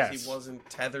dissolve because Yes. he wasn't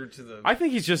tethered to the? I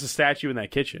think he's just a statue in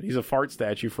that kitchen. He's a fart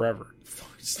statue forever.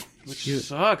 Which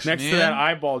sucks, Next man. to that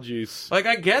eyeball juice. Like,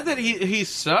 I get that he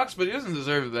sucks, but he doesn't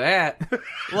deserve that.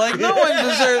 Like, no one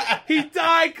deserves... He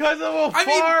died because of a I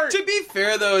fart. mean, to be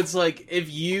fair, though, it's like,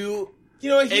 if you You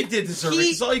know what? He did deserve it.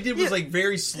 Because all he did was like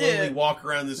very slowly walk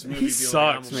around this movie. He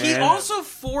sucks, man. He also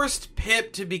forced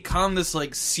Pip to become this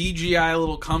like CGI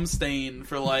little cum stain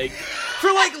for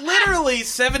literally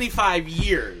 75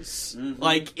 years,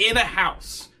 like in a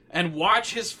house, and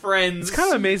watch his friends. It's kind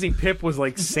of amazing. Pip was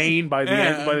like sane by the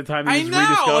end. By the time he was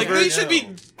rediscovered. rediscovered, Like they should be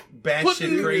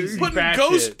batshit crazy. putting Batshit.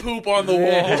 ghost poop on the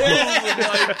wall,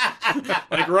 and,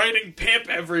 like writing Pip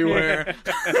everywhere.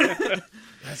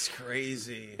 That's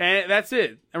crazy. and that's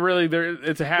it. And really,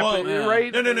 it's a happy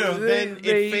right. No. Then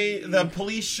the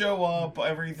police show up.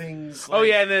 Everything's. Like, Oh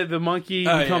yeah, and the monkey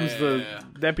becomes the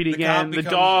deputy again. The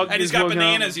dog, and he's got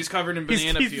bananas. He's covered in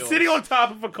banana peels. He's sitting on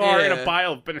top of a car in a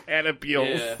pile of banana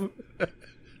peels. Yeah.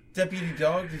 Deputy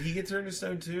Dog, did he get turned to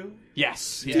stone too?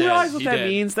 Yes. Do you realize what that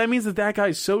means? That means that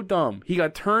guy's so dumb. He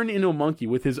got turned into a monkey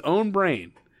with his own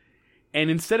brain, and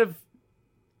instead of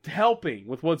helping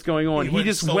with what's going on, he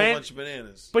just stole went. A bunch of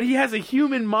bananas. But he has a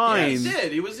human mind. He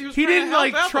did. He was. He trying didn't to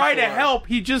help out try to before. help.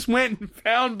 He just went and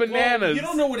found bananas. Well, you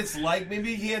don't know what it's like.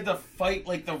 Maybe he had to fight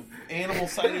like the animal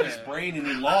side of his brain, and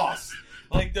he lost.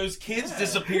 Like those kids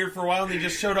disappeared for a while, and they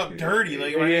just showed up dirty.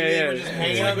 Like they were just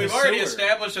hanging out. We've already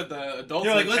established that the adults.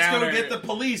 They're like, let's encounter- go get the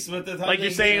police. But the time Like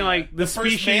you're saying, like the first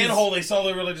species. manhole they saw,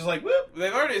 they were just like, whoop.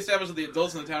 They've already established that the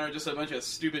adults in the town are just a bunch of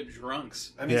stupid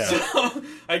drunks. I mean, Yeah. So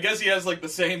I guess he has like the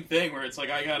same thing where it's like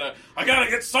I gotta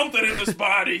get something in this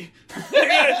body.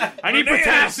 I need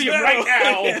potassium right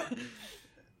now.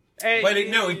 Hey, But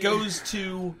it goes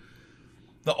to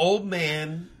the old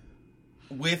man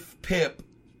with Pip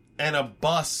and a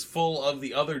bus full of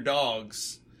the other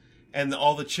dogs and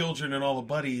all the children and all the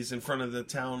buddies in front of the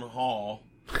town hall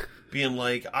being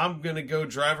like, I'm going to go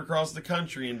drive across the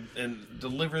country and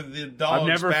deliver the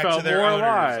dogs back to their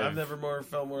owners. I've never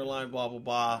felt more alive, blah, blah,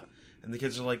 blah. And the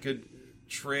kids are like, good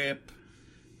trip.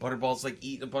 Butterball's like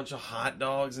eating a bunch of hot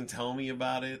dogs and telling me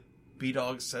about it.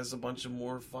 B-Dog says a bunch of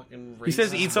more fucking racist he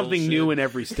says eat something bullshit. new in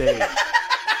every state.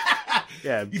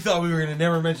 Yeah. You thought we were going to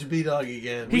never mention B-Dog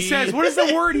again. He says, what is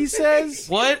the word he says?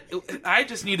 What? I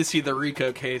just need to see the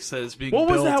RICO case as being What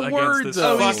was built that against word, this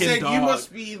though? he fucking said dog. you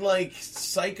must be like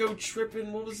psycho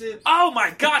tripping. What was it? Oh my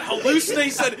god,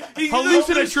 hallucinate said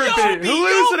Hallucinatripping.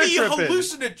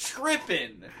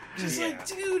 Hallucinatripping. Just like,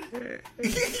 dude, man.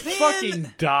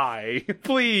 Fucking die.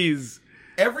 Please.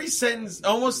 Every sentence,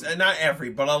 almost not every,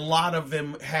 but a lot of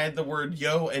them had the word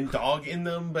yo and dog in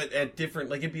them, but at different,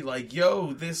 like it'd be like,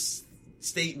 yo, this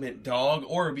statement, dog,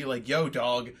 or it'd be like, yo,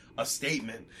 dog, a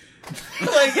statement.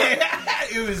 Like,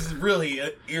 it was really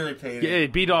irritating. Yeah,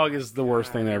 B-Dog is the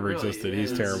worst thing that ever existed.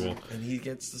 He's terrible. And he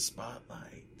gets the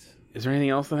spotlight. Is there anything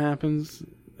else that happens?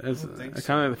 I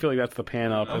kind of feel like that's the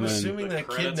pan up. I'm and then, assuming that kid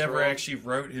credits never roll. actually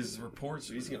wrote his report,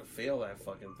 so he's going to fail that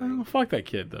fucking thing. Oh, fuck that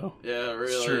kid, though. Yeah,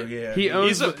 really. It's true, yeah. He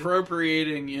owns He's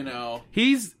appropriating, you know.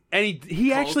 he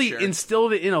actually Culture.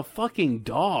 instilled it in a fucking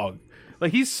dog.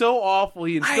 Like, he's so awful.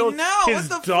 He instilled know, his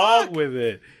what the dog fuck? with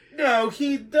it. No,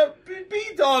 the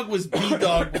B-Dog was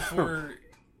B-Dog before...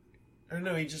 I don't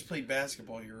know, he just played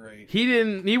basketball, you're right.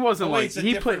 He wasn't Oh, wait, it's a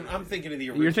he different- played. I'm thinking of the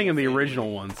original. You're thinking of the family.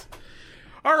 original ones.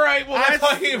 All right, well, I'm that's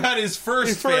talking about his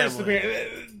first family.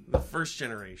 appearance. The first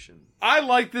generation. I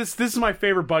like this. This is my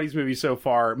favorite Buddies movie so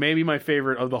far. Maybe my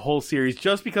favorite of the whole series,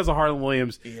 just because of Harlan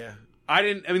Williams. Yeah. I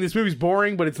mean, this movie's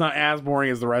boring, but it's not as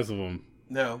boring as the rest of them.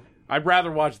 No. I'd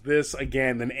rather watch this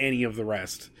again than any of the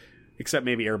rest, except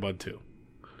maybe Air Bud 2.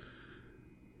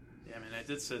 Yeah, I mean, I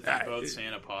did sit through both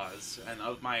Santa Paws, and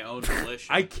of my own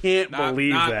volition. I can't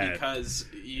believe not that. because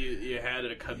you had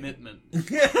a commitment.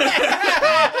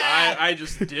 I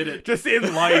just did it. Just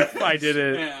in life, I did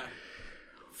it. Yeah,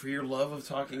 For your love of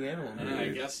talking animal movies. I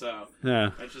guess so.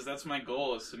 Yeah. That's my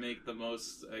goal, is to make the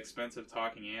most expensive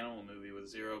talking animal movie with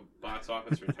zero box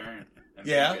office return. And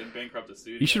Yeah. and bankrupt the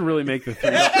studio. You should really make the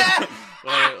three.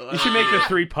 You should make the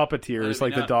three Puppeteers,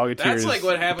 like the Dogateers. That's like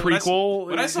what happened. Prequel.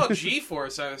 When I saw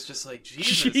G-Force, I was just like,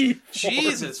 Jesus, G-Force.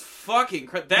 Jesus fucking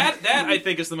Christ. That I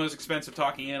think is the most expensive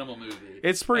talking animal movie.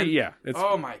 It's pretty. Yeah. It's,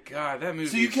 Oh my god, that movie.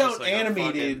 So you is just count like a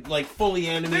animated, fucking- like fully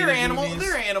animated They're animals. movies?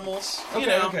 They're animals. You Okay,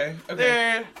 know. okay.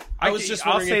 They're. I was just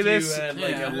I'll wondering say if this. you had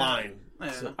like Yeah. a line.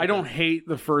 Yeah. I don't hate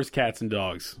the first Cats and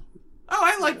Dogs. Oh,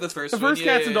 I like the first. The one. first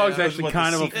Yeah, Cats and Dogs yeah. actually What,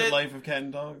 kind the of a. Secret Life of Cat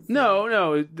and Dogs? No,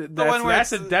 one where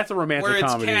that's a romantic where it's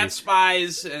comedy. cat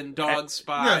spies and dog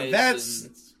spies. No, that's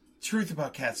and- Truth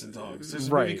About Cats and Dogs. There's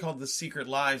a Right. movie called The Secret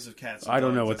Lives of Cats and I don't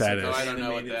Dogs. know what that That's is. an I don't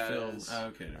know what animated that film. is. Oh,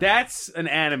 okay. That's an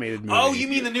animated movie. Oh, you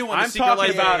mean the new one? I'm the Secret talking Life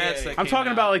of about- Cats that I'm came talking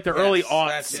out. about like the early aughts,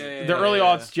 that's it. the early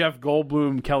yeah. aughts Jeff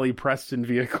Goldblum, Kelly Preston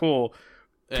vehicle,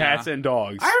 Cats and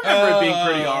Dogs. I remember it being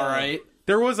pretty all right.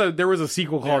 There was a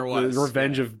sequel called The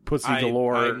Revenge of Pussy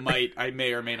Galore. I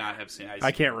may or may not have seen.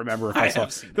 I can't remember if I saw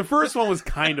it. The first one was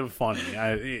kind of funny.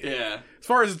 Yeah. As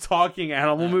far as talking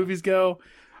animal movies go,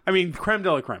 I mean, creme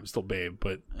de la creme is still Babe,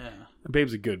 but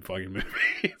Babe's a good fucking movie.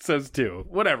 It says too.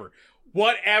 Whatever.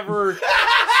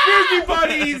 Spooky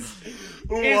Buddies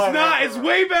it's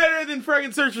way better than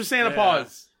friggin' Search for Santa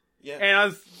Paws. Yeah. And I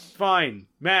was fine.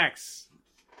 Max.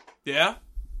 Yeah?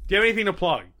 Do you have anything to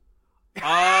plug?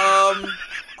 I'm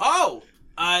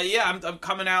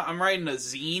coming out. I'm writing a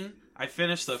zine. I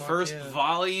finished the first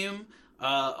volume.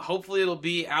 Hopefully it'll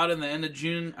be out in the end of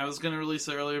June. I was going to release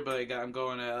it earlier, but I'm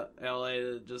going to LA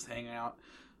to just hang out.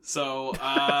 So,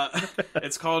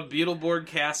 it's called Beetleborg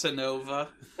Casanova,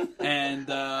 and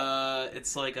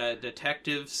it's like a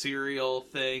detective serial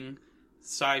thing,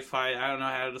 sci-fi. I don't know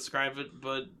how to describe it,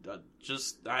 but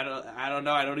I don't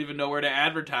know. I don't even know where to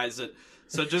advertise it.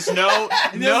 So just know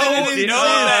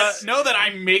that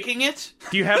I'm making it.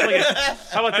 Do you have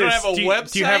how about I don't have a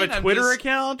website. Do you have a Twitter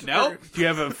account? No. Do you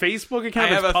have a Facebook account?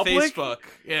 I have a public? Facebook.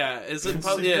 Yeah. Is it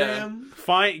public? Yeah.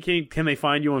 Can they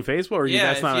find you on Facebook? Or these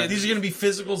are going to be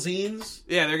physical zines?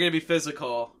 Yeah, they're going to be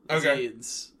physical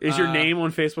zines. Is your name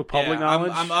on Facebook public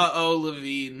knowledge? I'm O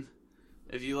Levine.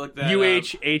 If you look that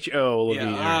UHHO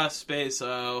Levine. Yeah, space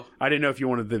O. I didn't know if you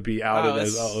wanted to be outed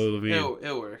as O Levine.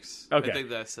 It works. Okay. I think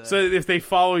that's it. So if they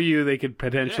follow you, they could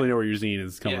potentially know where your zine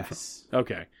is coming from.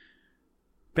 Okay.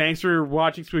 Thanks for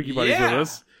watching Spooky Buddies with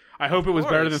us. I hope it was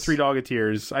better than Three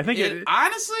Doggeteers. I think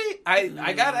honestly,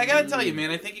 I gotta tell you, man.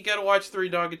 I think you gotta watch Three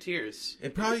Doggeteers.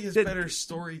 It probably has better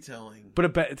storytelling.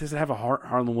 But does it have a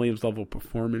Harlan Williams level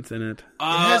performance in it? It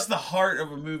has the heart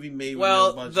of a movie made with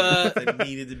no budget that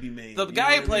needed to be made. The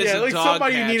guy who plays a dog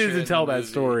somebody catcher needed to tell that movie.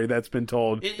 Story that's been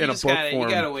told in a book form. You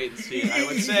gotta wait and see.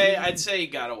 I'd say you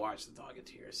gotta watch The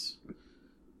Doggeteers.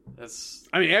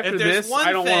 After this,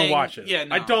 I don't want to watch it. Yeah,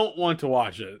 no. I don't want to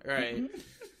watch it. Right.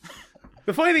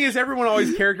 The funny thing is, everyone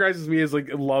always characterizes me as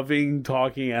loving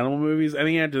talking animal movies. I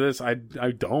think after this, I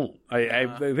don't. I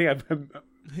think I've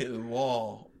hit the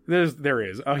wall. There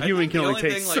is a human can only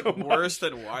take so much. Worse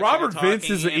than watching Robert a Vince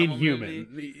is talking inhuman.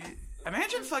 Movie.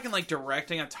 Imagine fucking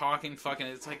directing a talking fucking.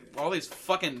 It's like all these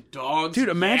fucking dogs. Dude,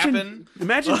 imagine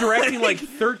directing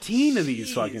 13 of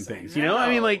these fucking things. You know, I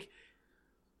mean,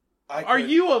 are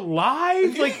you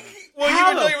alive? The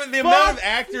amount of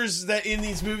actors that in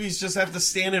these movies just have to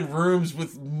stand in rooms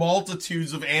with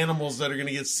multitudes of animals that are going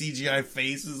to get CGI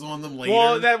faces on them later.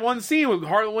 Well, that one scene with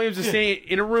Harlan Williams is staying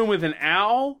in a room with an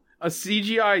owl, a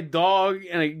CGI dog,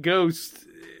 and a ghost.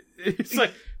 It's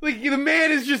like the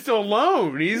man is just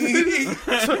alone. He's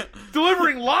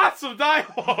delivering lots of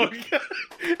dialogue.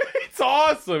 It's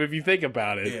awesome if you think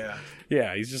about it.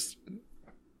 Yeah. It's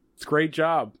a great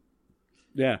job.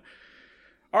 Yeah.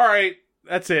 All right,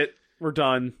 that's it. We're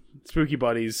done. Spooky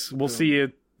Buddies. We'll see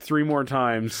you 3 more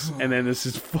times, and then this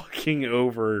is fucking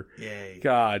over. Yay.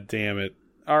 God damn it.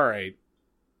 All right.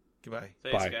 Goodbye.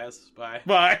 Thanks, guys. Bye.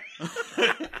 Bye.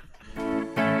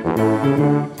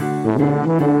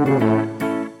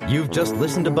 You've just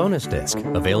listened to Bonus Disc,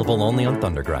 available only on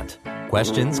Thundergrunt.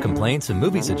 Questions, complaints, and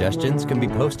movie suggestions can be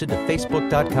posted to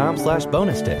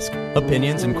facebook.com/bonusdisc.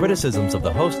 Opinions and criticisms of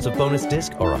the hosts of Bonus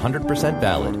Disc are 100%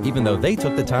 valid, even though they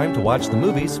took the time to watch the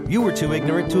movies you were too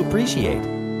ignorant to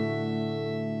appreciate.